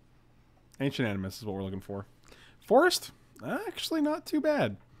 Ancient Animus is what we're looking for. Forest? Actually not too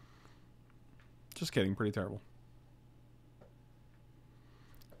bad. Just kidding, pretty terrible.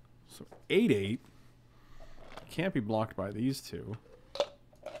 So 8/8 can't be blocked by these two.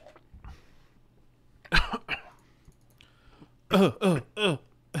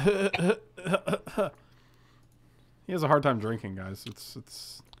 He has a hard time drinking, guys.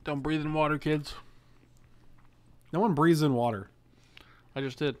 It's. Don't breathe in water, kids. No one breathes in water. I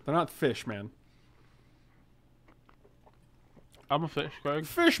just did. They're not fish, man. I'm a fish, Greg.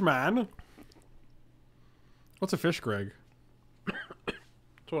 Fish, man. What's a fish, Greg? That's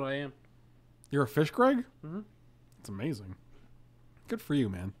what I am. You're a fish, Greg? Mm-hmm. That's amazing. Good for you,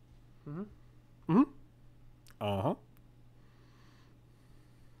 man. Mm-hmm. Mm-hmm. Uh-huh.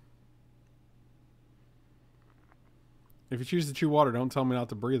 If you choose to chew water, don't tell me not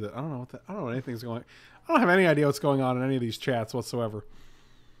to breathe it. I don't know I don't know what anything's going. I don't have any idea what's going on in any of these chats whatsoever.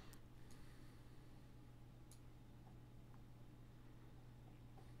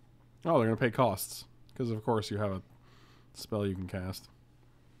 Oh, they're gonna pay costs because, of course, you have a spell you can cast.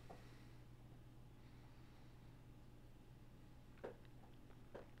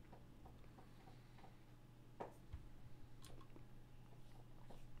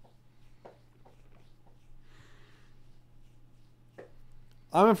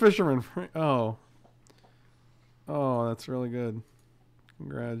 I'm a fisherman. Oh. Oh, that's really good.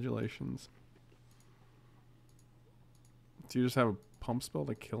 Congratulations. Do you just have a pump spell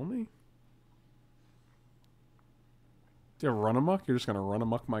to kill me? Do you have run amok? You're just going to run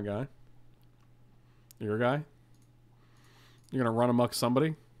amok my guy? Your guy? You're going to run amok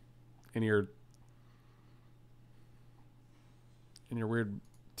somebody? In your weird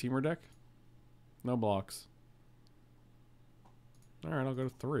teamer deck? No blocks. Alright, I'll go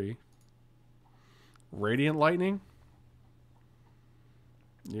to 3. Radiant Lightning?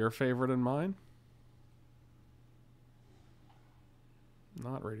 Your favorite and mine?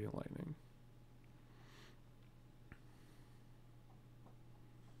 Not Radiant Lightning.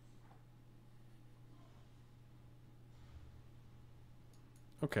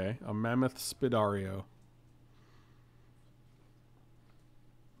 Okay, a Mammoth Spidario.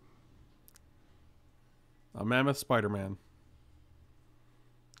 A Mammoth Spider-Man.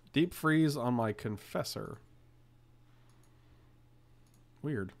 Deep freeze on my Confessor.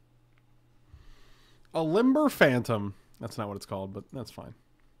 Weird. A Limber Phantom. That's not what it's called, but that's fine.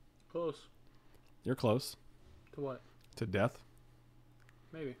 Close. You're close. To what? To death.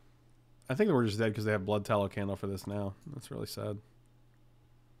 Maybe. I think we're just dead because they have Blood Tallow Candle for this now. That's really sad.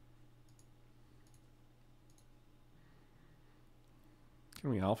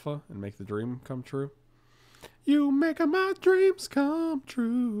 Can we alpha and make the dream come true? You make my dreams come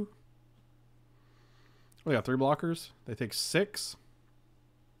true. We got 3 blockers. They take 6.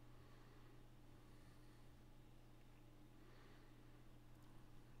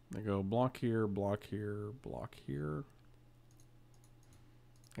 They go block here, block here, block here.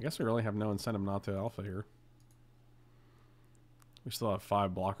 I guess we really have no incentive not to alpha here. We still have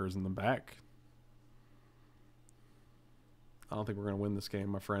 5 blockers in the back. I don't think we're going to win this game,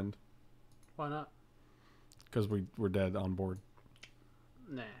 my friend. Why not? Because we're dead on board.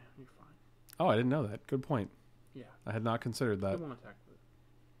 Nah, you're fine. Oh, I didn't know that. Good point. Yeah. I had not considered that. I won't attack with it.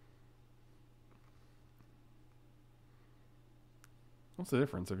 What's the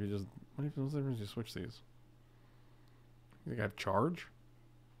difference if you just... What's the difference if you switch these? You think I have charge?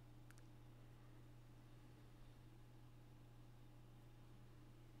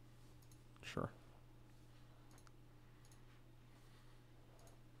 Sure.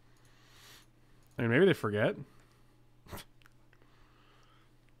 I mean, maybe they forget.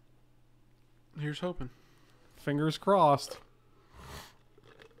 Here's hoping. Fingers crossed.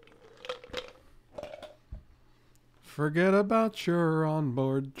 Forget about your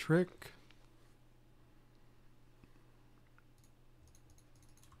onboard trick.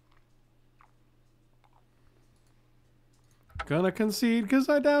 Gonna concede because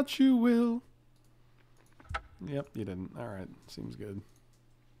I doubt you will. Yep, you didn't. Alright, seems good.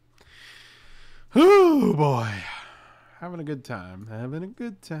 Oh boy. Having a good time. Having a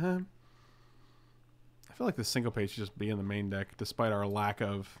good time. I feel like the syncopate should just be in the main deck, despite our lack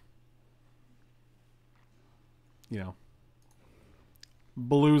of, you know,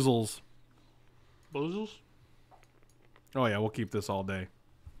 bloozles. Boozles? Oh yeah, we'll keep this all day.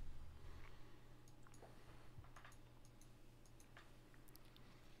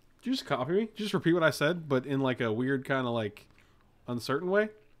 Did you just copy me? Did you just repeat what I said, but in like a weird kind of like uncertain way?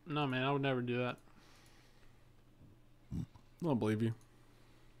 No, man, I would never do that. I don't believe you.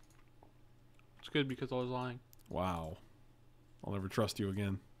 It's good because I was lying. Wow. I'll never trust you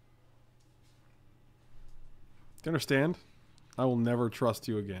again. Do you understand? I will never trust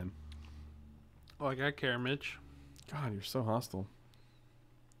you again. Like I care, Mitch. God, you're so hostile.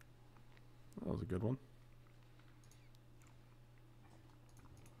 That was a good one.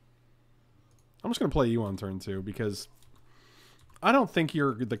 I'm just going to play you on turn 2 because I don't think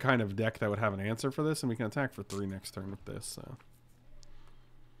you're the kind of deck that would have an answer for this, and we can attack for 3 next turn with this. So.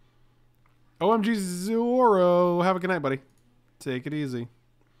 OMG Zoro, have a good night, buddy. Take it easy.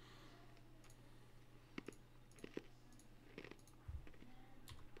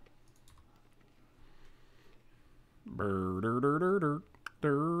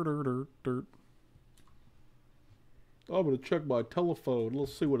 I'm gonna check my telephone.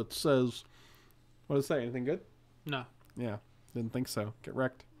 Let's see what it says. What does it say? Anything good? No. Yeah, didn't think so. Get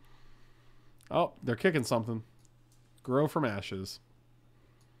wrecked. Oh, they're kicking something. Grow from ashes.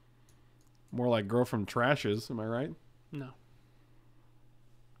 More like grow from trashes. Am I right? No.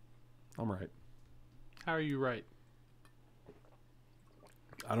 I'm right. How are you right?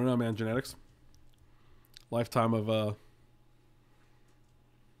 I don't know, man. Genetics. Lifetime of, You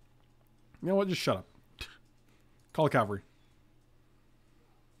know what? Just shut up. Call the cavalry.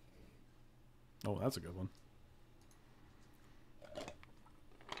 Oh, that's a good one.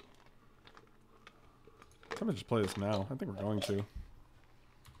 I'm gonna just play this now. I think we're going to.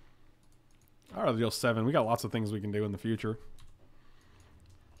 I'd rather deal 7. We got lots of things we can do in the future.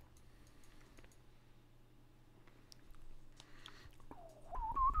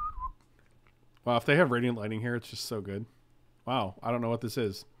 Wow, if they have Radiant Lightning here, it's just so good. Wow, I don't know what this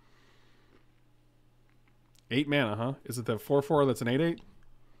is. 8 mana, huh? Is it the 4/4 that's an 8/8?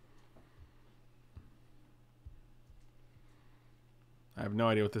 I have no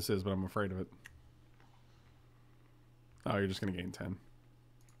idea what this is, but I'm afraid of it. Oh, you're just going to gain 10.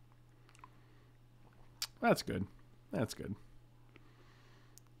 That's good. That's good.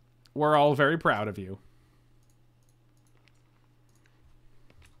 We're all very proud of you.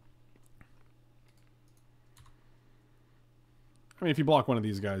 I mean, if you block one of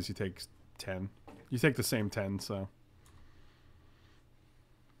these guys, you take 10. You take the same 10, so.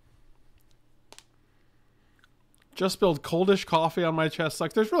 Just spilled coldish coffee on my chest.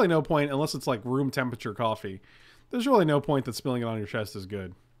 Like, there's really no point, unless it's like room temperature coffee. There's really no point that spilling it on your chest is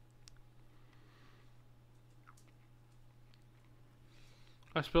good.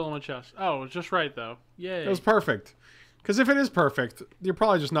 I spilled on my chest. Oh, it was just right, though. Yay. It was perfect. Because if it is perfect, you're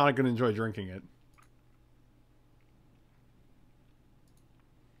probably just not going to enjoy drinking it.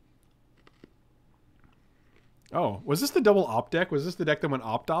 Oh, was this the double opt deck? Was this the deck that went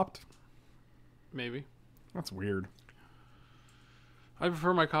opt-opt? Maybe. That's weird. I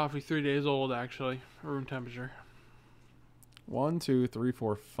prefer my coffee 3 days old, actually. Room temperature. 1, 2, 3,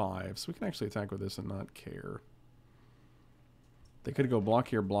 4, 5. So we can actually attack with this and not care. They could go block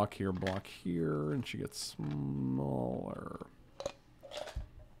here, block here, block here, and she gets smaller.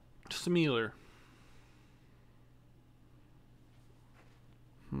 Similar.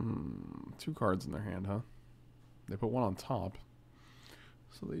 2 cards in their hand, huh? They put 1 on top.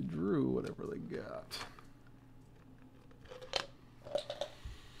 So they drew whatever they got.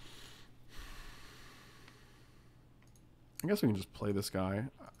 I guess we can just play this guy.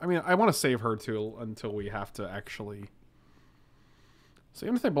 I mean, I want to save her too until we have to actually... So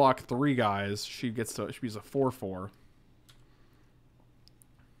even if they block 3 guys, she gets to... She's a 4/4.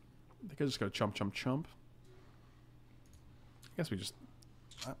 They could just go chump, chump, chump. I guess we just...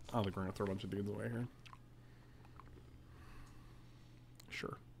 I don't think we're going to throw a bunch of dudes away here.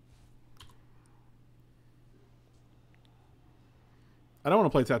 Sure. I don't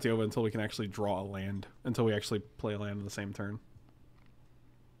want to play Tatiova until we can actually draw a land. Until we actually play a land in the same turn.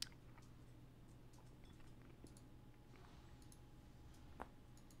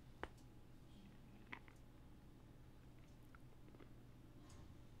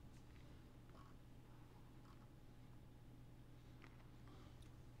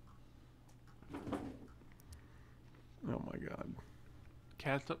 Oh my god.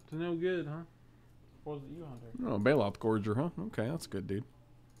 Cat's up to no good, huh? Or was it you, Hunter? Oh, Bailout Gorger, huh? Okay, that's good, dude.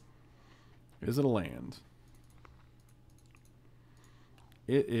 Is it a land?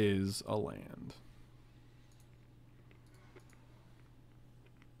 It is a land.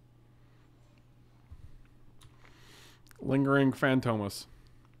 Lingering Phantomus.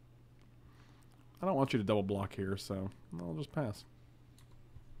 I don't want you to double block here, so I'll just pass.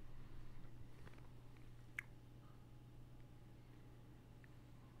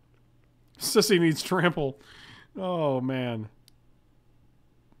 Sissy needs trample. Oh, man.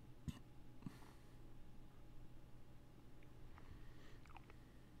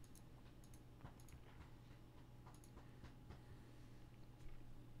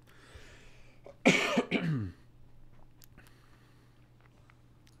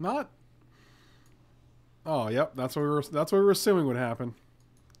 Not. Oh, yep. That's what we were assuming would happen.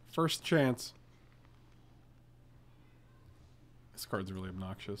 First chance. This card's really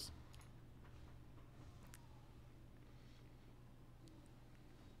obnoxious.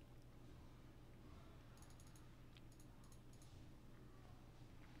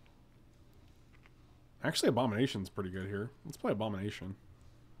 Actually, Abomination's pretty good here. Let's play Abomination.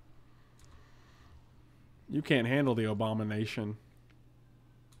 You can't handle the Abomination.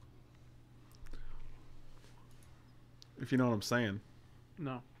 If you know what I'm saying.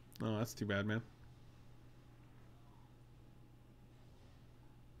 No. Oh, that's too bad, man.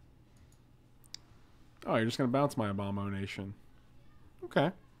 Oh, you're just going to bounce my Abomination.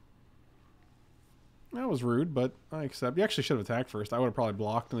 Okay. That was rude, but I accept. You actually should have attacked first. I would have probably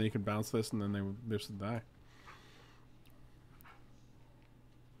blocked, and then you could bounce this, and then they would just die.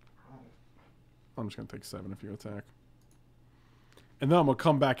 I'm just going to take 7 if you attack. And then I'm going to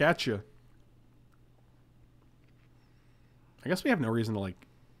come back at you. I guess we have no reason to, like,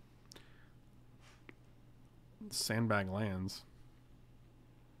 sandbag lands.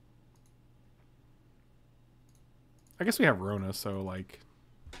 I guess we have Rona, so, like...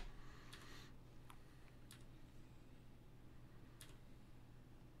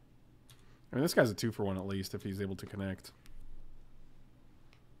 I mean, this guy's a 2-for-1 at least if he's able to connect.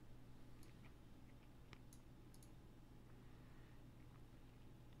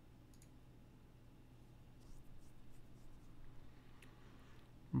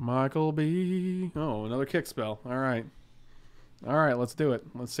 Michael B. Oh, another kick spell. All right. All right, let's do it.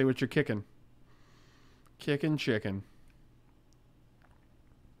 Let's see what you're kicking. Kicking chicken.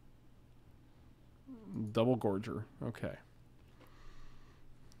 Double Gorger. Okay.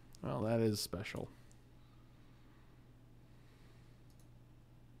 Well, that is special.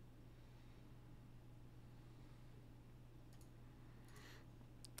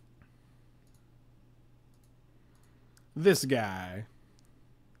 This guy.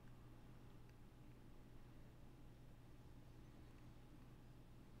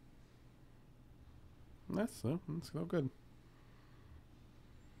 That's so good.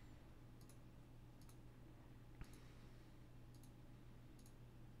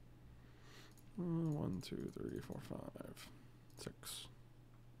 One, two, three, four, 5, 6.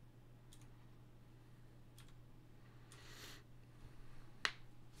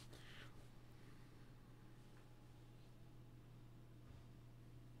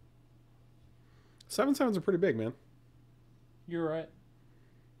 Seven sevens are pretty big, man. You're right.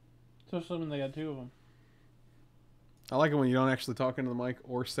 Especially when they got 2 of them. I like it when you don't actually talk into the mic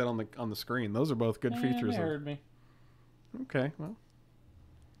or sit on the screen. Those are both good features. They heard me. Okay, well.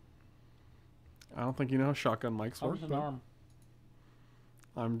 I don't think you know how shotgun mics work. I'm just an arm.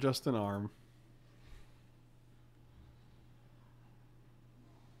 I'm just an arm.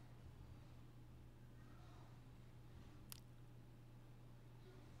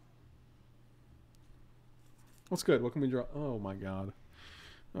 What's good? What can we draw? Oh my god.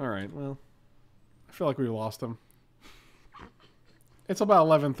 Alright, well. I feel like we lost him. It's about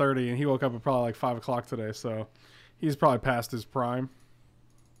 11:30 and he woke up at probably like 5 o'clock today, so he's probably past his prime.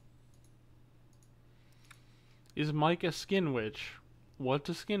 Is Mike a skin witch? What's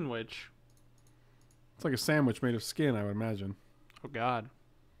a skin witch? It's like a sandwich made of skin, I would imagine. Oh god.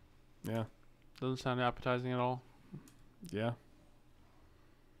 Yeah. Doesn't sound appetizing at all. Yeah.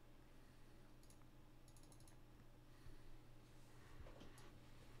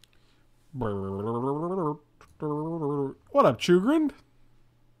 What up, Chugrind?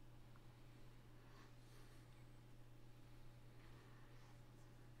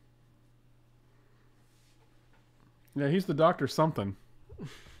 Yeah, he's the doctor something.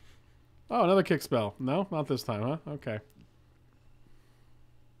 Oh, another kick spell. No, not this time, huh? Okay.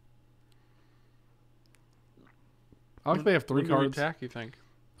 I like they have 3 cards. Attack, you think?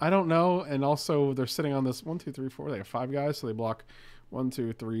 I don't know, and also they're sitting on this 1, 2, 3, 4. They have 5 guys, so they block 1,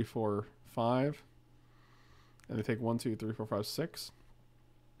 2, 3, 4, 5. And they take 1, 2, 3, 4, 5, 6.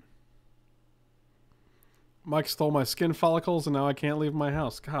 Mike stole my skin follicles, and now I can't leave my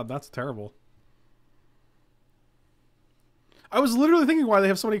house. God, that's terrible. I was literally thinking why they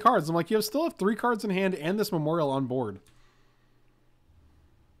have so many cards. I'm like, you still have 3 cards in hand and this memorial on board.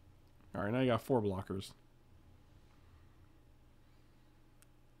 All right, now you got 4 blockers.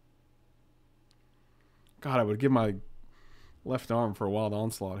 God, I would give my left arm for a wild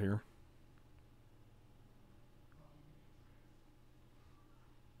onslaught here.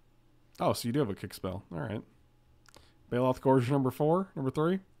 Oh, so you do have a kick spell. All right. Bailout Gorge number 4, number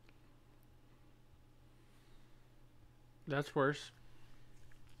 3. That's worse.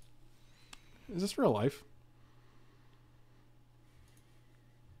 Is this real life?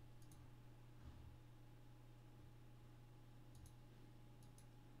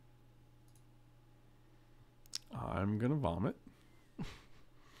 I'm gonna vomit.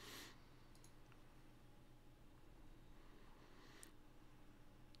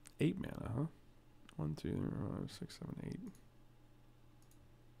 8 mana, huh? 1, 2, 3, 4, 5, 6, 7, 8.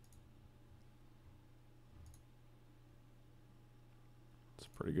 It's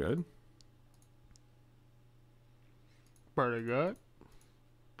pretty good. Pretty good.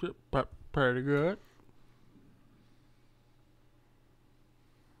 Pretty good.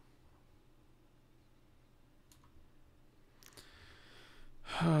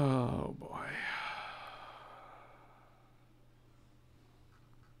 Oh boy.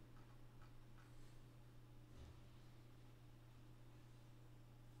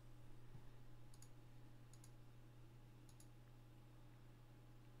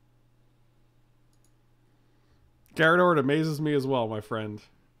 Gyarados, it amazes me as well, my friend.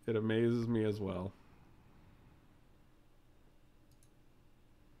 It amazes me as well.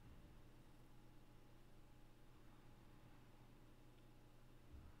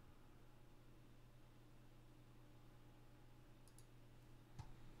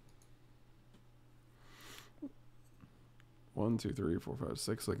 One, two, three, four, five,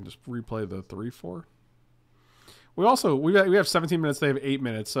 six. I can just replay the 3, 4. We have 17 minutes. They have 8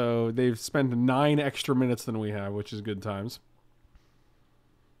 minutes, so they've spent 9 extra minutes than we have, which is good times.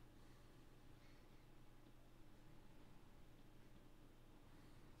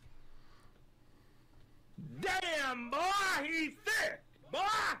 Damn, boy, he's thick. Boy,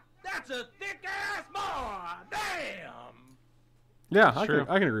 that's a thick ass boy. Damn. Yeah, I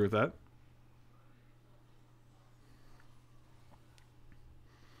can agree with that.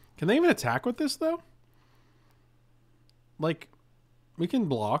 Can they even attack with this though? Like, we can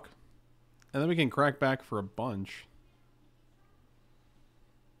block, and then we can crack back for a bunch.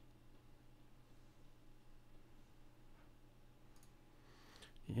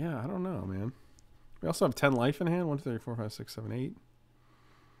 Yeah, I don't know, man. We also have 10 life in hand. 1, 2, 3, 4, 5, 6, 7, 8.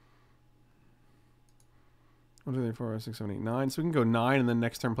 1, 2, 3, 4, 5, 6, 7, 8, 9. So we can go 9 and then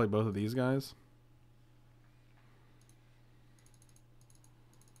next turn play both of these guys.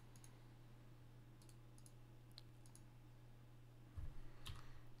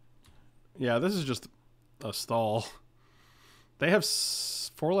 Yeah, this is just a stall. They have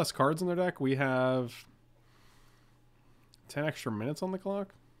 4 less cards in their deck. We have 10 extra minutes on the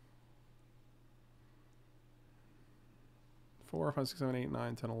clock. 4, 5, 6, 7, 8,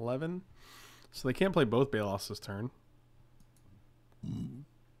 9, 10, 11. So they can't play both Bailos this turn.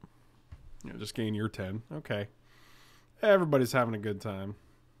 Yeah, just gain your 10. Okay. Everybody's having a good time.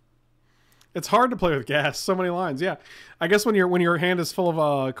 It's hard to play with gas. So many lines. Yeah. I guess when your hand is full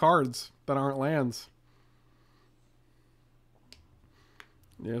of cards that aren't lands,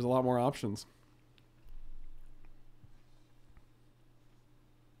 there's a lot more options.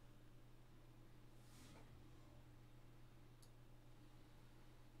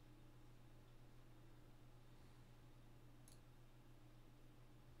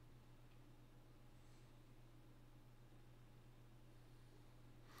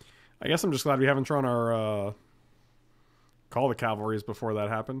 I guess I'm just glad we haven't drawn our Call the Cavalries before that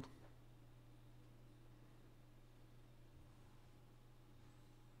happened.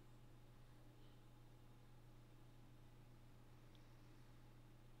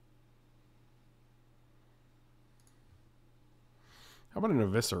 How about an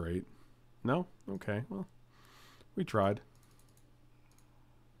Eviscerate? No? Okay, well, we tried.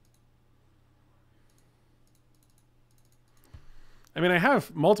 I mean, I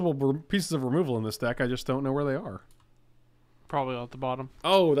have multiple pieces of removal in this deck. I just don't know where they are. Probably at the bottom.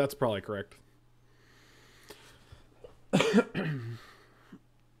 Oh, that's probably correct.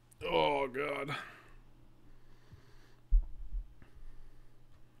 Oh, God.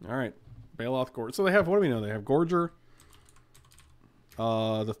 All right. Bailoff Gorger. So they have, what do we know? They have Gorger.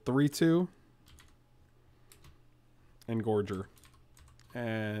 The 3-2. And Gorger.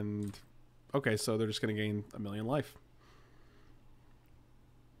 And, okay, so they're just going to gain 1,000,000 life.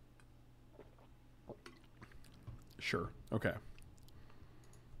 Sure. Okay.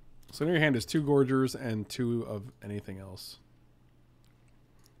 So in your hand is 2 Gorgers and 2 of anything else.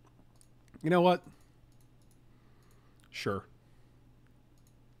 You know what? Sure.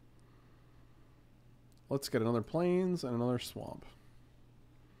 Let's get another Plains and another Swamp.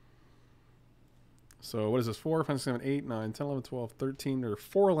 So what is this? 4, 5, 6, 7, 8, 9, 10, 11, 12, 13. There are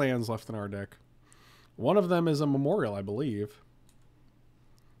 4 lands left in our deck. One of them is a Memorial, I believe.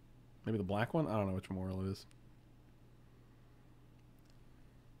 Maybe the black one? I don't know which Memorial it is.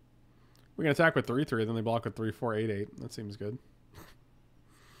 We can attack with 3-3, then they block with 3-4, 8-8. That seems good.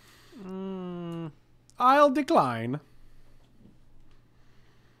 I'll decline.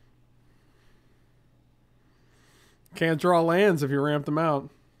 Can't draw lands if you ramp them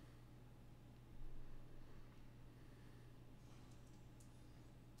out.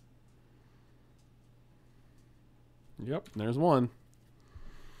 Yep, there's one.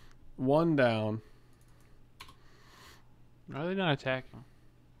 One down. Why are they not attacking?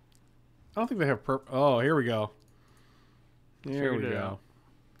 I don't think they have Oh, here we go. Here we Figured it go. out.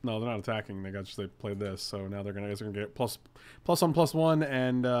 No, they're not attacking. They played this, so now they're gonna get +1/+1,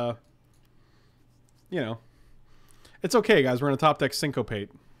 and you know, it's okay, guys. We're in a top deck syncopate,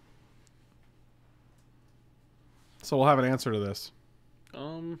 so we'll have an answer to this. I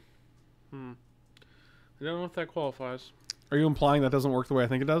don't know if that qualifies. Are you implying that doesn't work the way I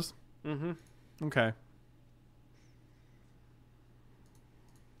think it does? Mm-hmm. Okay.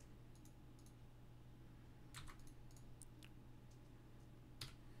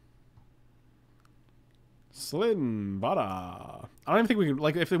 Slidden Bada. I don't even think we can,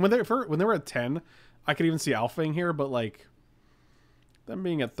 like, when they were at 10, I could even see alphaing here, but like them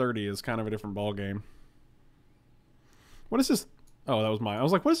being at 30 is kind of a different ball game. What is this? Oh, that was mine. I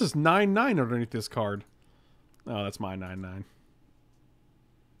was like, what is this 9/9 underneath this card? Oh, that's my 9/9.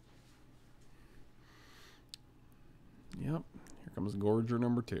 Yep. Here comes Gorger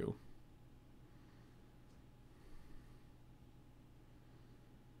number 2.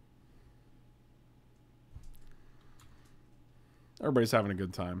 Everybody's having a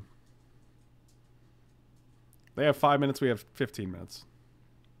good time. They have 5 minutes. We have 15 minutes.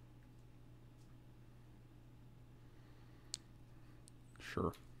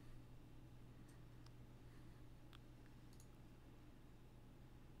 Sure.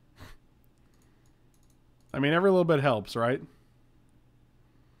 I mean, every little bit helps, right?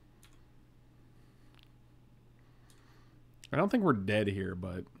 I don't think we're dead here,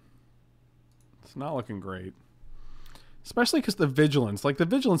 but it's not looking great. Especially because the vigilance. Like, the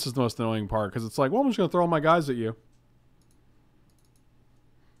vigilance is the most annoying part, because it's like, well, I'm just going to throw all my guys at you.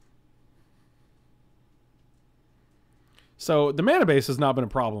 So, the mana base has not been a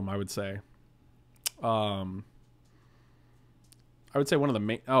problem, I would say. I would say one of the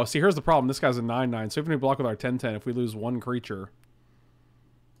main... Oh, see, here's the problem. This guy's a 9/9, so even if we block with our 10/10, if we lose one creature...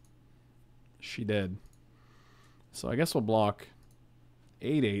 She did. So, I guess we'll block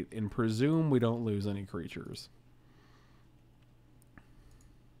 8/8 and presume we don't lose any creatures.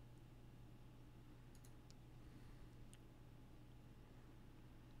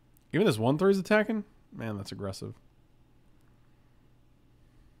 Even this 1/3 is attacking? Man, that's aggressive.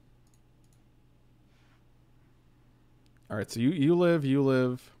 Alright, so you live, you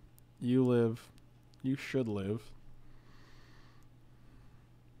live, you live, you should live.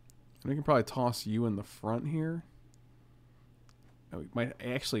 And we can probably toss you in the front here. Oh, we might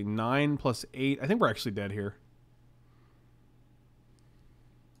actually 9 + 8. I think we're actually dead here.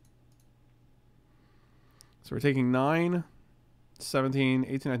 So we're taking 9, 17,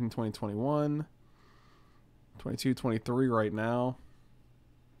 18, 19, 20, 21, 22, 23 right now.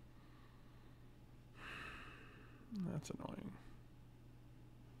 That's annoying.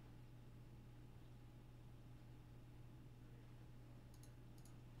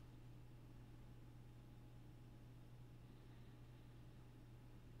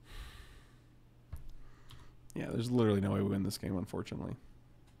 Yeah, there's literally no way we win this game, unfortunately.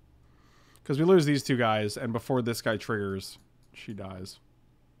 Because we lose these two guys, and before this guy triggers, she dies.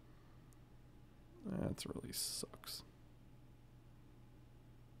 That really sucks.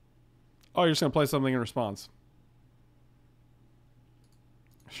 Oh, you're just going to play something in response.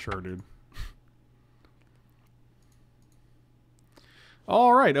 Sure, dude.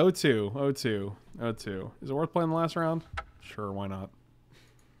 All right, 0-2, 0-2, 0-2. Is it worth playing the last round? Sure, why not?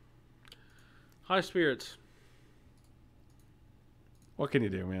 High spirits. What can you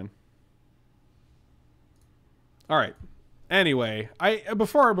do, man? All right. Anyway,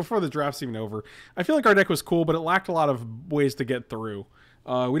 before the draft's even over, I feel like our deck was cool, but it lacked a lot of ways to get through.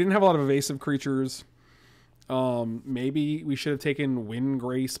 We didn't have a lot of evasive creatures. Maybe we should have taken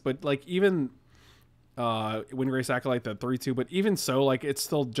Windgrace, but like even Windgrace Acolyte, that 3/2, but even so, like it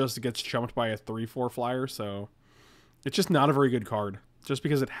still just gets chumped by a 3/4 flyer, so it's just not a very good card. Just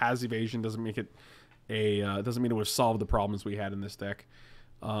because it has evasion doesn't make it doesn't mean it would solve the problems we had in this deck.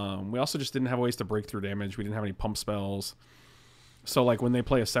 We also just didn't have ways to break through damage. We didn't have any pump spells. So like when they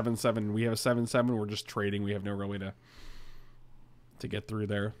play a 7/7, we have a 7/7, we're just trading. We have no real way to get through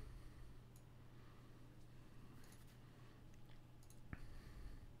there.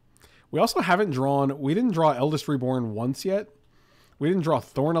 We also haven't drawn... We didn't draw Eldest Reborn once yet. We didn't draw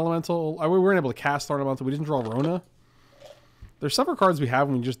Thorn Elemental. We weren't able to cast Thorn Elemental. We didn't draw Rona. There's several cards we have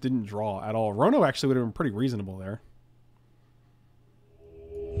and we just didn't draw at all. Rona actually would have been pretty reasonable there.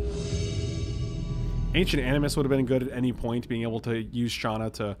 Ancient Animus would have been good at any point, being able to use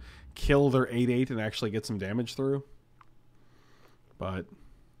Shauna to kill their 8/8 and actually get some damage through. But...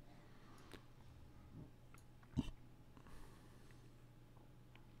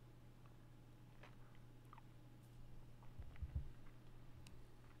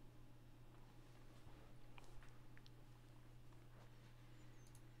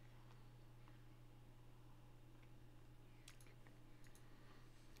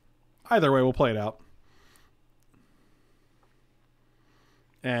 Either way, we'll play it out.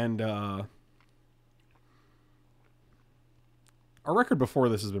 And our record before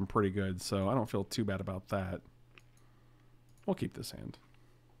this has been pretty good, so I don't feel too bad about that. We'll keep this hand.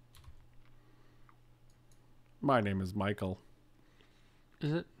 My name is Michael.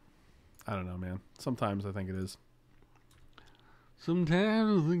 Is it? I don't know, man. Sometimes I think it is.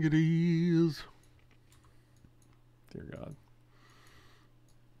 Sometimes I think it is. Dear God.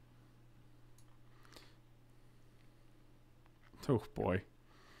 Oh, boy.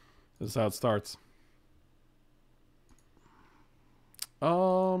 This is how it starts. I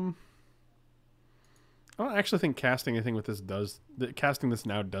don't actually think casting anything with this does... Casting this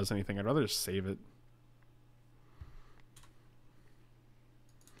now does anything. I'd rather just save it.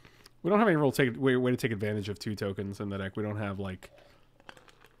 We don't have any real way to take advantage of 2 tokens in the deck. We don't have, like,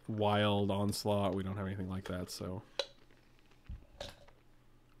 Wild Onslaught. We don't have anything like that, so...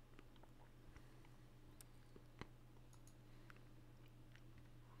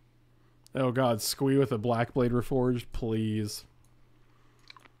 Oh, God. Squee with a Blackblade Reforged, please.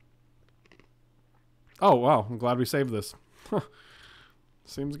 Oh, wow. I'm glad we saved this.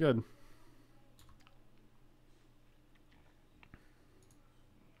 Seems good.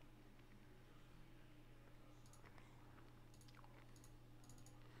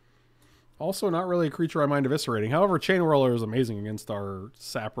 Also, not really a creature I mind eviscerating. However, Chain Whirler is amazing against our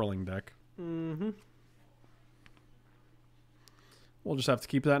Sap Rolling deck. Mm-hmm. We'll just have to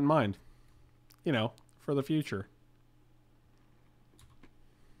keep that in mind. You know, for the future.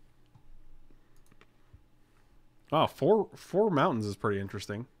 Oh, four mountains is pretty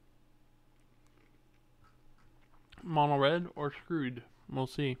interesting. Mono red or screwed. We'll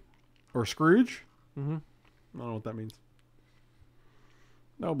see. Or Scrooge? Mm-hmm. I don't know what that means.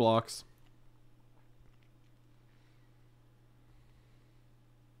 No blocks.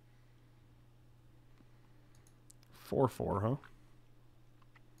 Four, huh?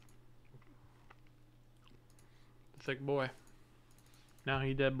 Thick boy. Now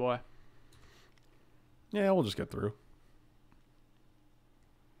he dead boy. Yeah, we'll just get through.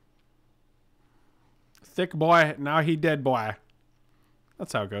 Thick boy, now he dead boy.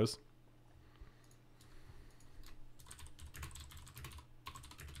 That's how it goes.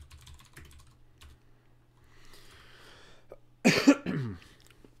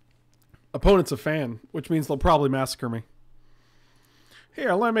 Opponent's a fan, which means they'll probably massacre me.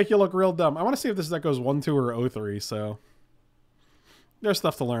 Here, let me make you look real dumb. I want to see if this deck goes 1-2 or 0-3, so... There's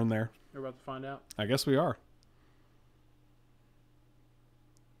stuff to learn there. We're about to find out. I guess we are.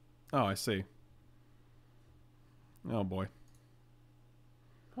 Oh, I see. Oh, boy.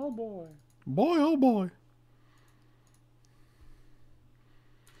 Oh boy. Boy, oh, boy.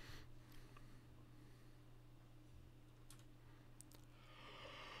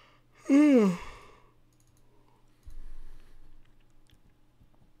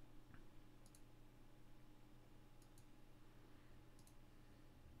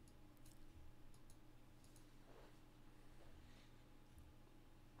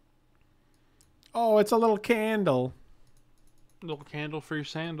 Oh, it's a little candle. Little candle for your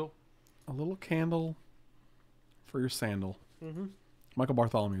sandal. A little candle for your sandal. Mm-hmm. Michael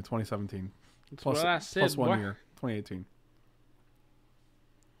Bartholomew, 2017. That's Plus, what I said, plus 1 boy. year, 2018.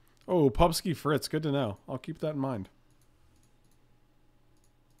 Oh, Pubsky Fritz. Good to know. I'll keep that in mind.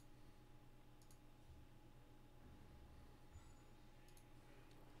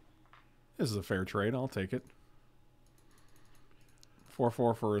 This is a fair trade. I'll take it.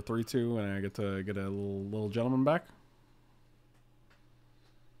 4-4 for a 3-2, and I get to get a little gentleman back.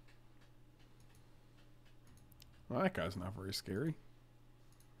 Well, that guy's not very scary.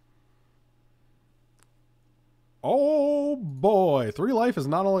 Oh boy, 3 life is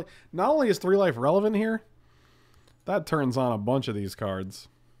not only is 3 life relevant here, that turns on a bunch of these cards.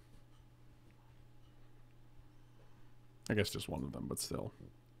 I guess just one of them, but still.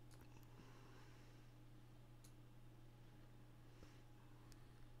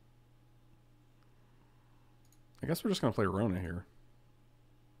 I guess we're just gonna play Rona here.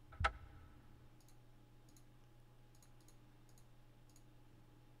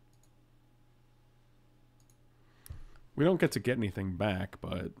 We don't get to get anything back,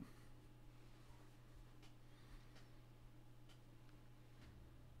 but...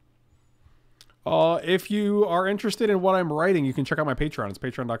 if you are interested in what I'm writing, you can check out my Patreon. It's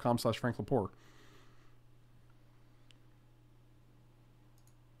patreon.com/FrankLepore.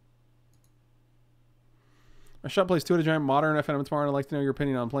 My shop plays 2 at a giant modern FNM tomorrow, and I'd like to know your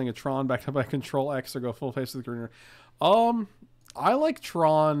opinion on playing a Tron backed up by Control X or go full face with the greener. I like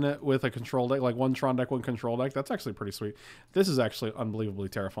Tron with a control deck, like one Tron deck, one control deck. That's actually pretty sweet. This is actually unbelievably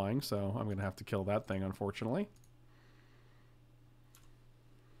terrifying, so I'm going to have to kill that thing, unfortunately.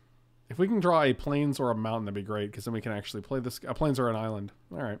 If we can draw a plains or a mountain, that'd be great, because then we can actually play this. A plains or an island.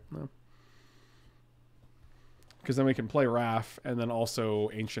 All right. Because then we can play Wrath, and then also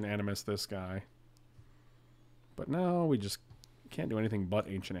Ancient Animus this guy. But no, we just can't do anything but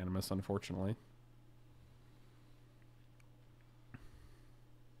Ancient Animus, unfortunately.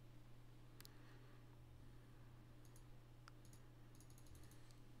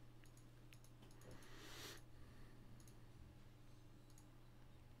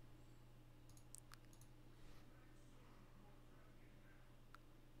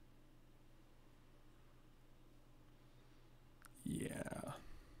 Yeah.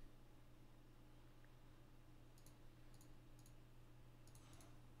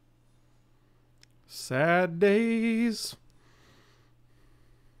 Sad days.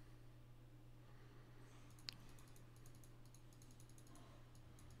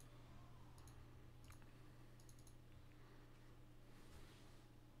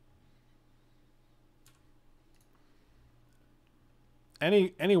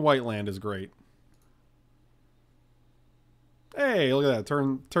 Any white land is great. Hey, look at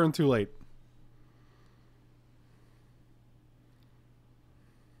that. Turn too late.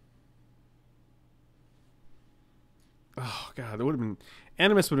 Oh god, that would have been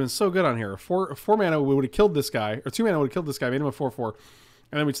Animus would have been so good on here. Four mana we would have killed this guy, or 2 mana would have killed this guy, made him a 4/4,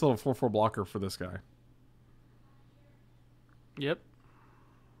 and then we'd still have a 4/4 blocker for this guy. Yep.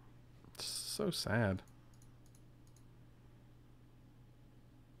 It's so sad.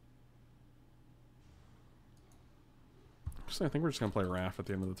 So I think we're just gonna play Wrath at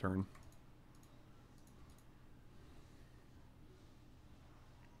the end of the turn.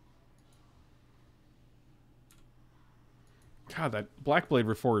 God, that Blackblade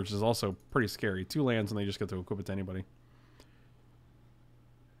Reforged is also pretty scary. 2 lands and they just get to equip it to anybody.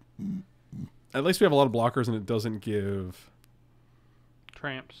 At least we have a lot of blockers and it doesn't give...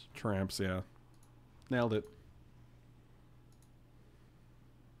 Tramps. Tramps, yeah. Nailed it.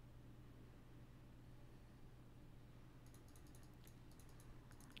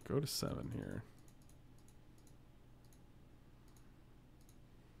 Go to 7 here.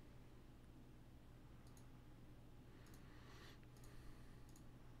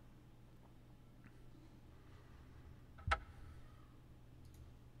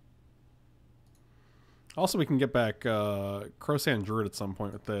 Also, we can get back Crosand Druid at some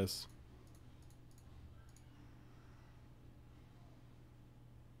point with this.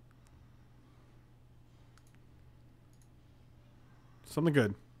 Something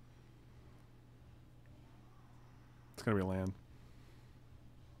good. It's going to be a land.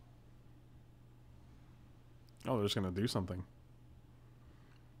 Oh, they're just going to do something.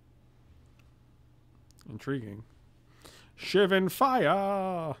 Intriguing. Shivan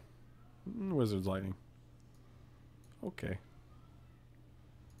Fire! Wizard's Lightning. Okay.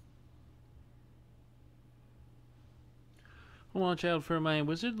 Watch out for my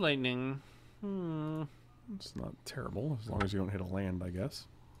Wizard Lightning. It's not terrible, as long as you don't hit a land, I guess.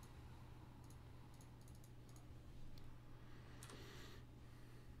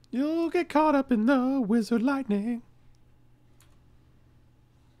 You'll get caught up in the Wizard Lightning.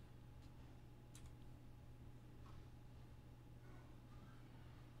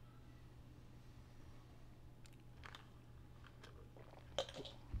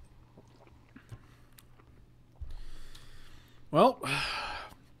 Well,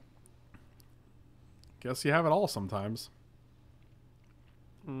 guess you have it all sometimes.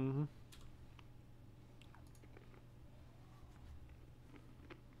 Mm-hmm.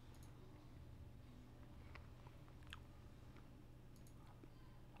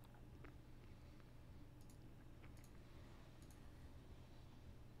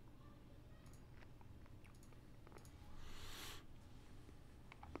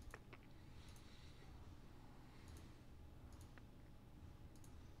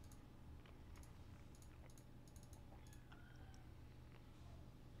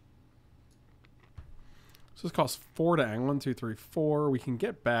 So this costs 4 to ang. 1, 2, 3, 4. We can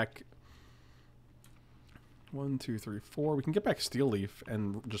get back 1, 2, 3, 4. We can get back Steel Leaf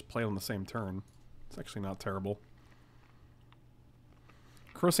and just play it on the same turn. It's actually not terrible.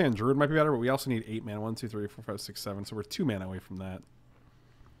 Crosand Druid might be better, but we also need 8 mana. 1, 2, 3, 4, 5, 6, 7. So we're 2 mana away from that.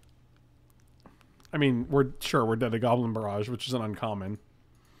 I mean, we're dead to Goblin Barrage, which is an uncommon.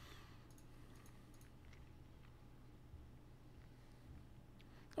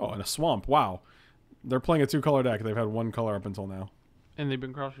 Oh, and a Swamp. Wow. They're playing a 2-color deck. They've had 1 color up until now. And they've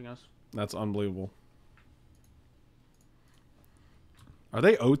been crushing us. That's unbelievable. Are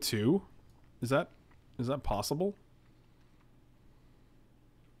they O2? Is that possible?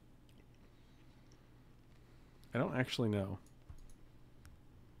 I don't actually know.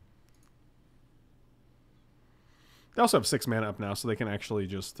 They also have 6 mana up now, so they can actually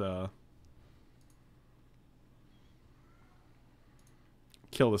just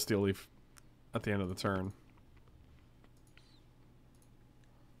kill the Steel Leaf at the end of the turn.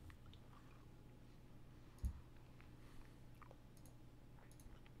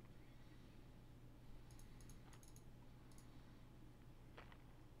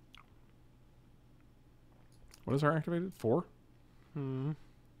 What is our activated? 4? Hmm.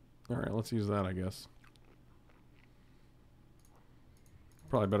 Alright, let's use that, I guess.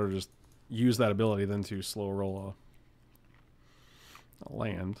 Probably better to just use that ability than to slow roll a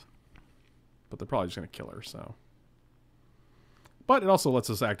land. But they're probably just going to kill her, so. But it also lets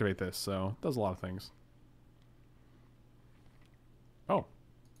us activate this, so it does a lot of things. Oh.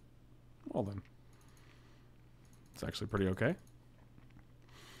 Well then. It's actually pretty okay.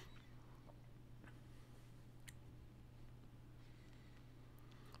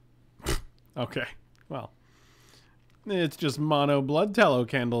 Okay, well. It's just mono blood tallow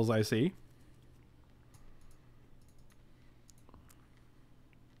candles, I see.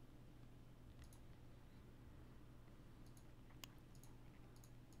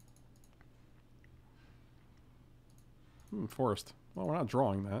 Forest. Well, we're not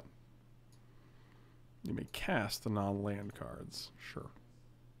drawing that. You may cast the non-land cards. Sure.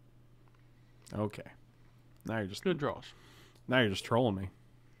 Okay. Now you're just Good draws. Now you're just trolling me.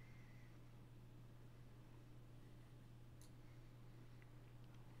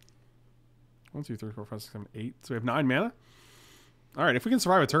 One, two, three, four, five, six, seven, 8. So we have 9 mana. All right, if we can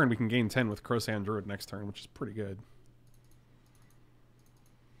survive a turn, we can gain 10 with Crowsand Druid next turn, which is pretty good.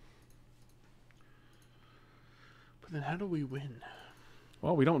 But then how do we win?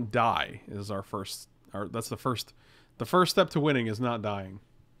 Well, we don't die. Is our first. That's the first. The first step to winning is not dying.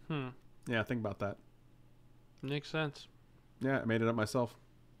 Yeah, think about that. Makes sense. Yeah, I made it up myself.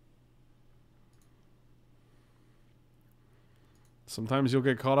 Sometimes you'll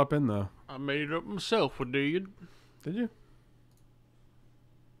get caught up in the... I made it up myself, I did. Did you?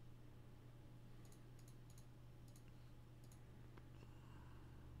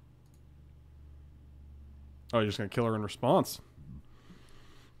 Oh, you're just going to kill her in response.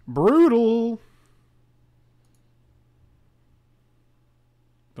 Brutal.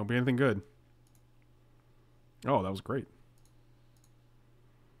 Don't be anything good. Oh, that was great.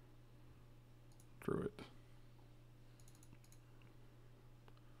 Druid.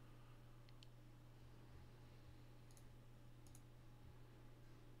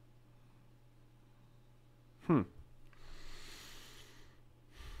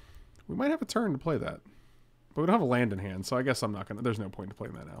 We might have a turn to play that. But we don't have a land in hand, so I guess I'm not going to... There's no point to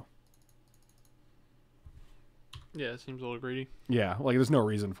playing that now. Yeah, it seems a little greedy. Yeah, like there's no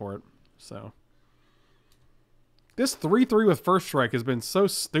reason for it. So... This 3/3 with First Strike has been so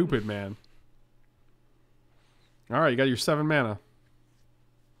stupid, man. Alright, you got your 7 mana.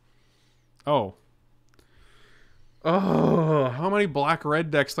 Oh. Oh, how many black-red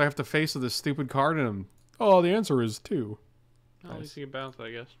decks do I have to face with this stupid card in them? Oh, the answer is 2. At least you can bounce it,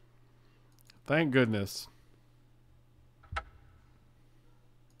 I guess. Thank goodness.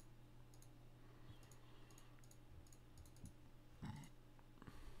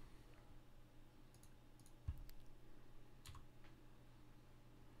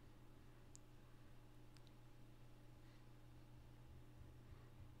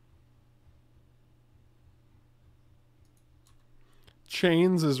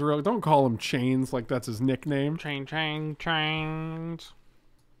 Chains is real. Don't call him Chains like that's his nickname. Chains.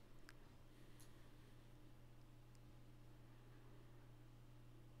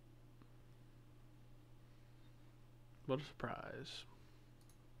 What a surprise.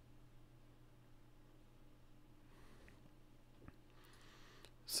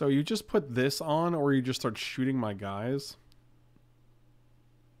 So you just put this on, or you just start shooting my guys?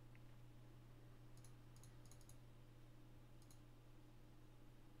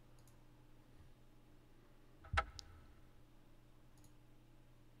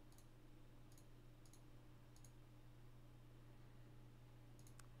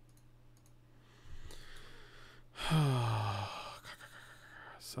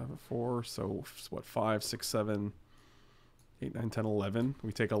 Seven, 4, so what, 5, 6, 7, 8, 9, 10, 11.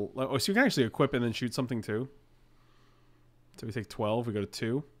 We take a... Oh, so you can actually equip and then shoot something too. So we take 12, we go to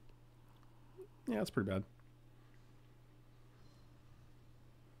 2. Yeah, that's pretty bad.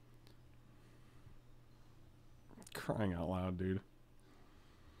 Crying out loud, dude.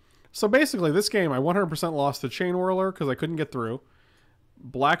 So basically, this game, I 100% lost to Chain Whirler because I couldn't get through.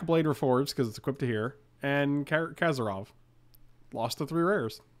 Black Blade Reforged because it's equipped to here, and Kazarov. Lost to 3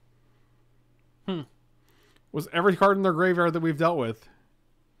 rares. Was every card in their graveyard that we've dealt with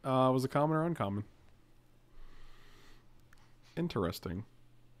was a common or uncommon? Interesting.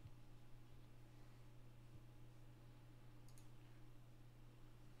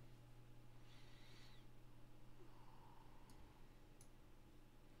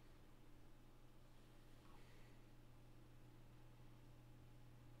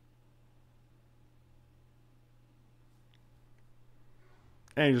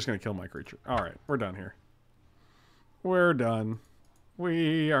 And you're just going to kill my creature. All right, we're done here. We're done.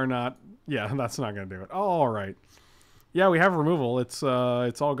 We are not... Yeah, that's not going to do it. All right. Yeah, we have removal. It's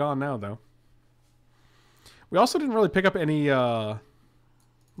all gone now, though. We also didn't really pick up any... I'll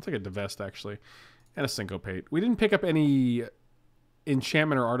take a Divest, actually. And a Syncopate. We didn't pick up any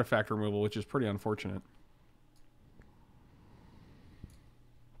enchantment or artifact removal, which is pretty unfortunate.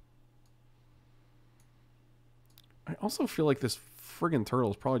 I also feel like this friggin' turtle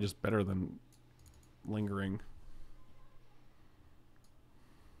is probably just better than lingering.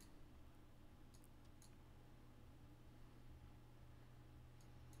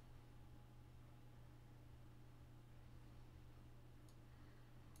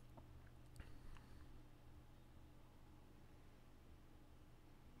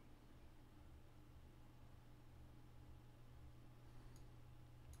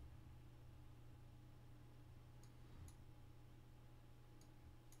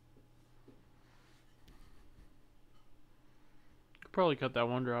 Probably cut that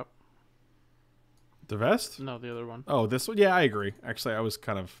one drop. Divest? No, the other one. Oh, this one? Yeah, I agree. Actually, I was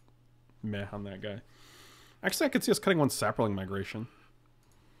kind of meh on that guy. Actually, I could see us cutting one Sapling Migration.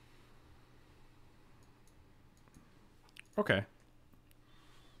 Okay.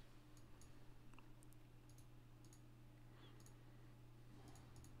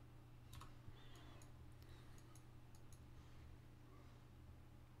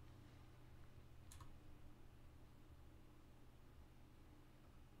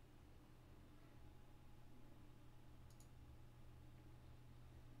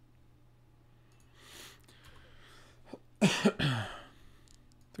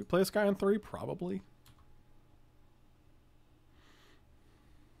 Do we play this guy on 3? Probably.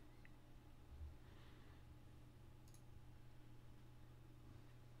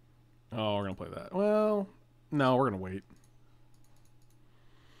 Oh, we're going to play that. Well, no, we're going to wait.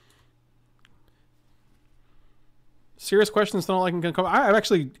 Serious questions don't like can come. I've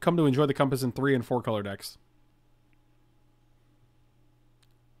actually come to enjoy the Compass in 3 and 4 color decks.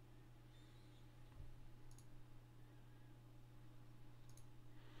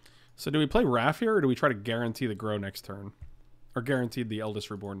 So do we play Raph here, or do we try to guarantee the Grow next turn? Or guaranteed the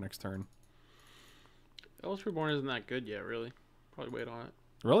Eldest Reborn next turn? Eldest Reborn isn't that good yet, really. Probably wait on it.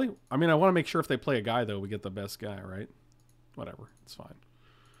 Really? I mean, I want to make sure if they play a guy, though, we get the best guy, right? Whatever. It's fine.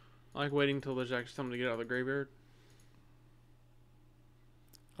 I like waiting until there's actually something to get out of the graveyard.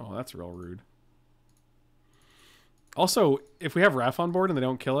 Oh, that's real rude. Also, if we have Raph on board and they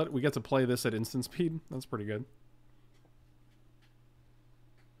don't kill it, we get to play this at instant speed. That's pretty good.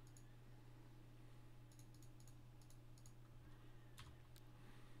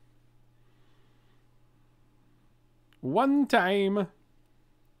 One time.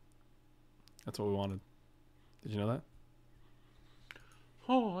 That's what we wanted. Did you know that?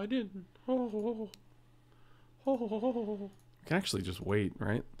 Oh, I didn't. Oh. We can actually just wait,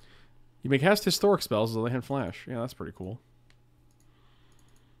 right? You may cast historic spells as they hand flash. Yeah, that's pretty cool.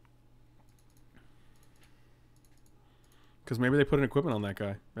 Because maybe they put an equipment on that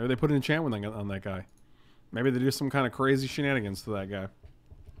guy. Maybe they put an enchantment on that guy. Maybe they do some kind of crazy shenanigans to that guy.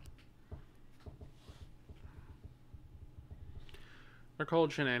 They're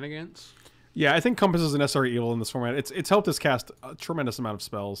called shenanigans. Yeah, I think Compass is a necessary evil in this format. It's helped us cast a tremendous amount of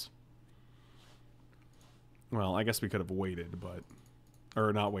spells. Well, I guess we could have waited, but...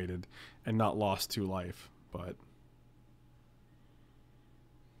 Or not waited, and not lost 2 life, but...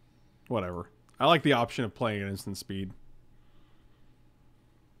 Whatever. I like the option of playing at instant speed.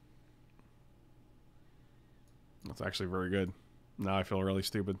 That's actually very good. Now I feel really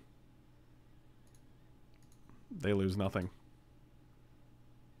stupid. They lose nothing.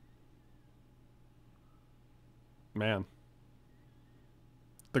 Man.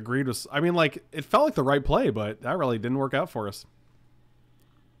 The greed was... I mean, like, it felt like the right play, but that really didn't work out for us.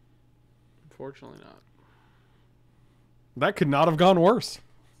 Unfortunately not. That could not have gone worse.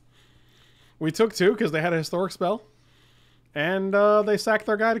 We took 2 because they had a historic spell. And they sacked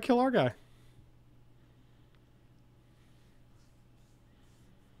their guy to kill our guy.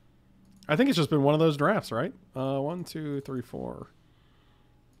 I think it's just been one of those drafts, right? 1, 2, 3, 4.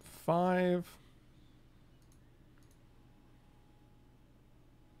 5.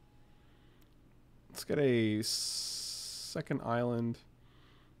 Let's get a second island,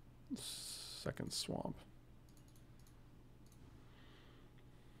 second swamp.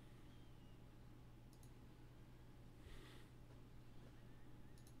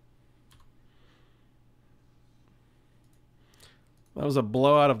 That was a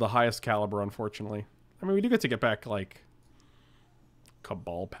blowout of the highest caliber, unfortunately. I mean, we do get to get back, like,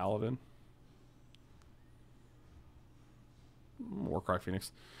 Cabal Paladin. Warcry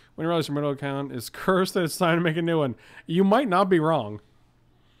Phoenix. When you realize your middle account is cursed and it's time to make a new one. You might not be wrong.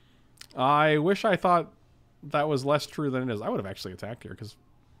 I wish I thought that was less true than it is. I would have actually attacked here, because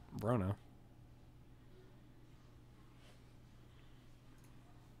Rona.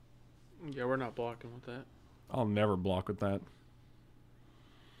 Yeah, we're not blocking with that. I'll never block with that.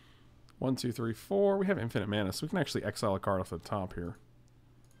 1, 2, 3, 4. We have infinite mana, so we can actually exile a card off the top here.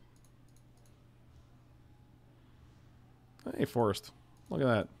 Hey, Forest. Look at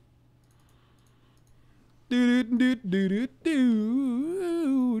that.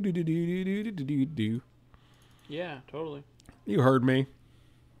 Yeah, totally. You heard me.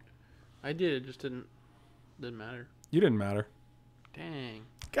 I did. It just didn't matter. You didn't matter. Dang.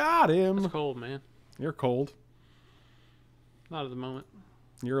 Got him. It's cold, man. You're cold. Not at the moment.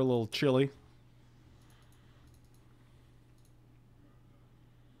 You're a little chilly.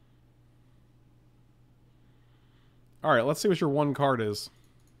 All right, let's see what your one card is.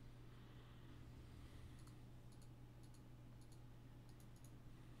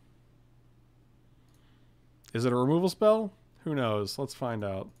 Is it a removal spell? Who knows? Let's find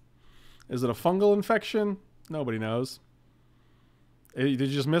out. Is it a fungal infection? Nobody knows. Did you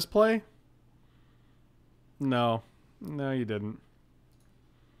just misplay? No. No, you didn't.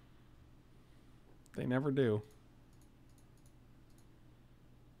 They never do.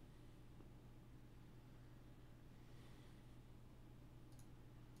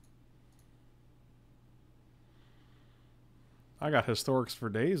 I got historics for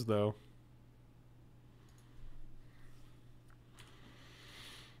days, though.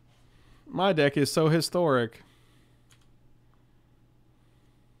 My deck is so historic.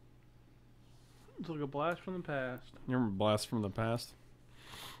 It's like a blast from the past. You remember Blast from the Past?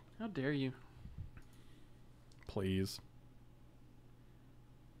 How dare you? Please.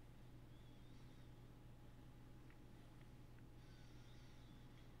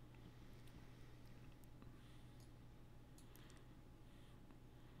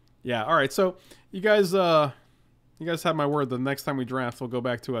 Yeah, all right. So you guys have my word. The next time we draft, we'll go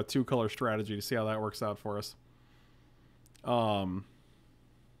back to a 2-color strategy to see how that works out for us. I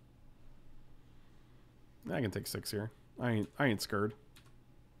can take 6 here. I ain't scared.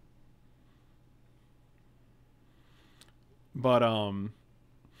 But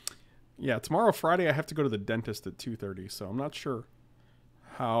yeah, tomorrow Friday I have to go to the dentist at 2:30, so I'm not sure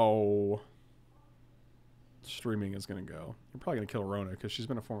how streaming is going to go. You're probably going to kill Rona because she's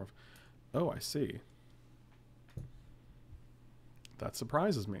been a form of... Oh, I see. That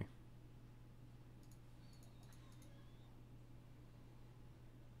surprises me.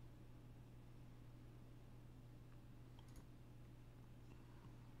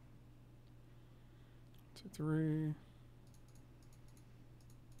 Two, 3.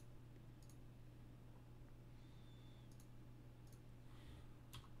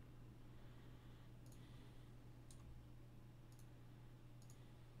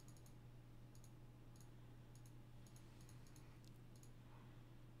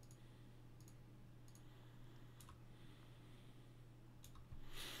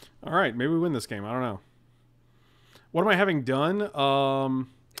 All right, maybe we win this game. I don't know. What am I having done?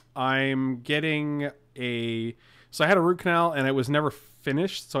 I'm getting a... So I had a root canal, and it was never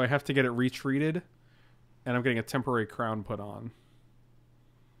finished, so I have to get it retreated. And I'm getting a temporary crown put on.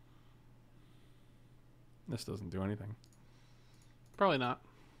 This doesn't do anything. Probably not.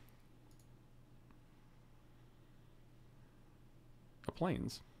 A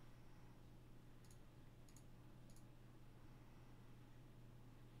plains.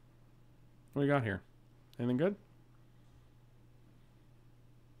 What do you got here? Anything good?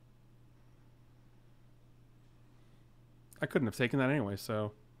 I couldn't have taken that anyway,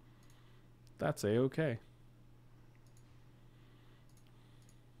 so that's a-okay.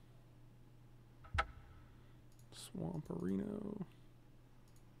 Swamperino.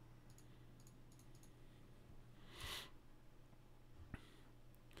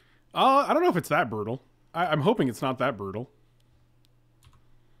 I don't know if it's that brutal. I'm hoping it's not that brutal.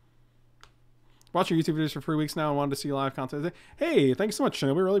 Watch your YouTube videos for 3 weeks now and wanted to see live content. Hey, thanks so much,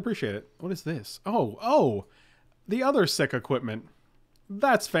 Shinobi. Really appreciate it. What is this? Oh, the other sick equipment.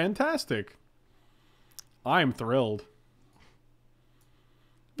 That's fantastic. I'm thrilled.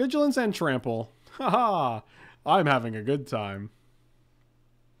 Vigilance and trample. Haha. I'm having a good time.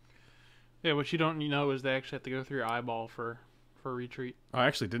 Yeah, what you don't know is they actually have to go through your eyeball for retreat. I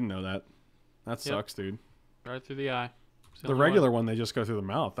actually didn't know that. That sucks, dude. Right through the eye. The regular one, they just go through the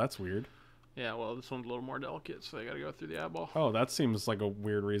mouth. That's weird. Yeah, well, this one's a little more delicate, so they got to go through the eyeball. Oh, that seems like a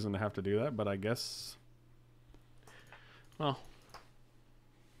weird reason to have to do that, but I guess... Well...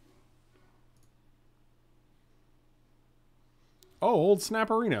 Oh, old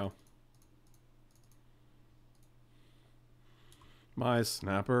Snapperino. My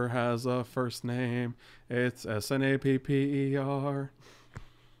snapper has a first name. It's Snapper.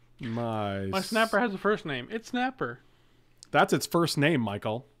 My snapper has a first name. It's Snapper. That's its first name,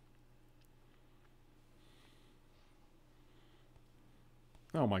 Michael.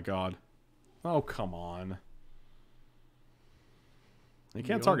 Oh my god. Oh, come on. You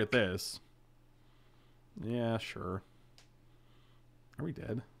can't target this. Yeah, sure. Are we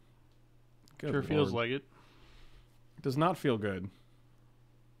dead? Good Sure Lord. feels like it. It does not feel good.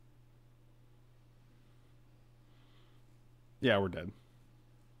 Yeah, we're dead.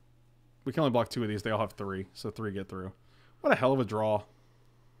 We can only block 2 of these. They all have 3, so 3 get through. What a hell of a draw.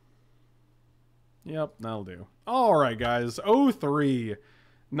 Yep, that'll do. All right, guys. 0-3.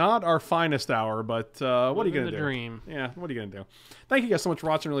 Not our finest hour, but what are you going to do? Dream. Yeah, what are you going to do? Thank you guys so much for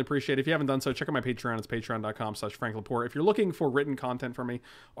watching. Really appreciate it. If you haven't done so, check out my Patreon. It's patreon.com/FrankLepore. If you're looking for written content from me,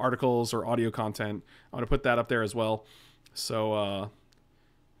 articles or audio content, I'm going to put that up there as well. So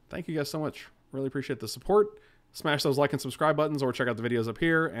thank you guys so much. Really appreciate the support. Smash those like and subscribe buttons or check out the videos up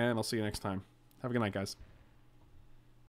here, and I'll see you next time. Have a good night, guys.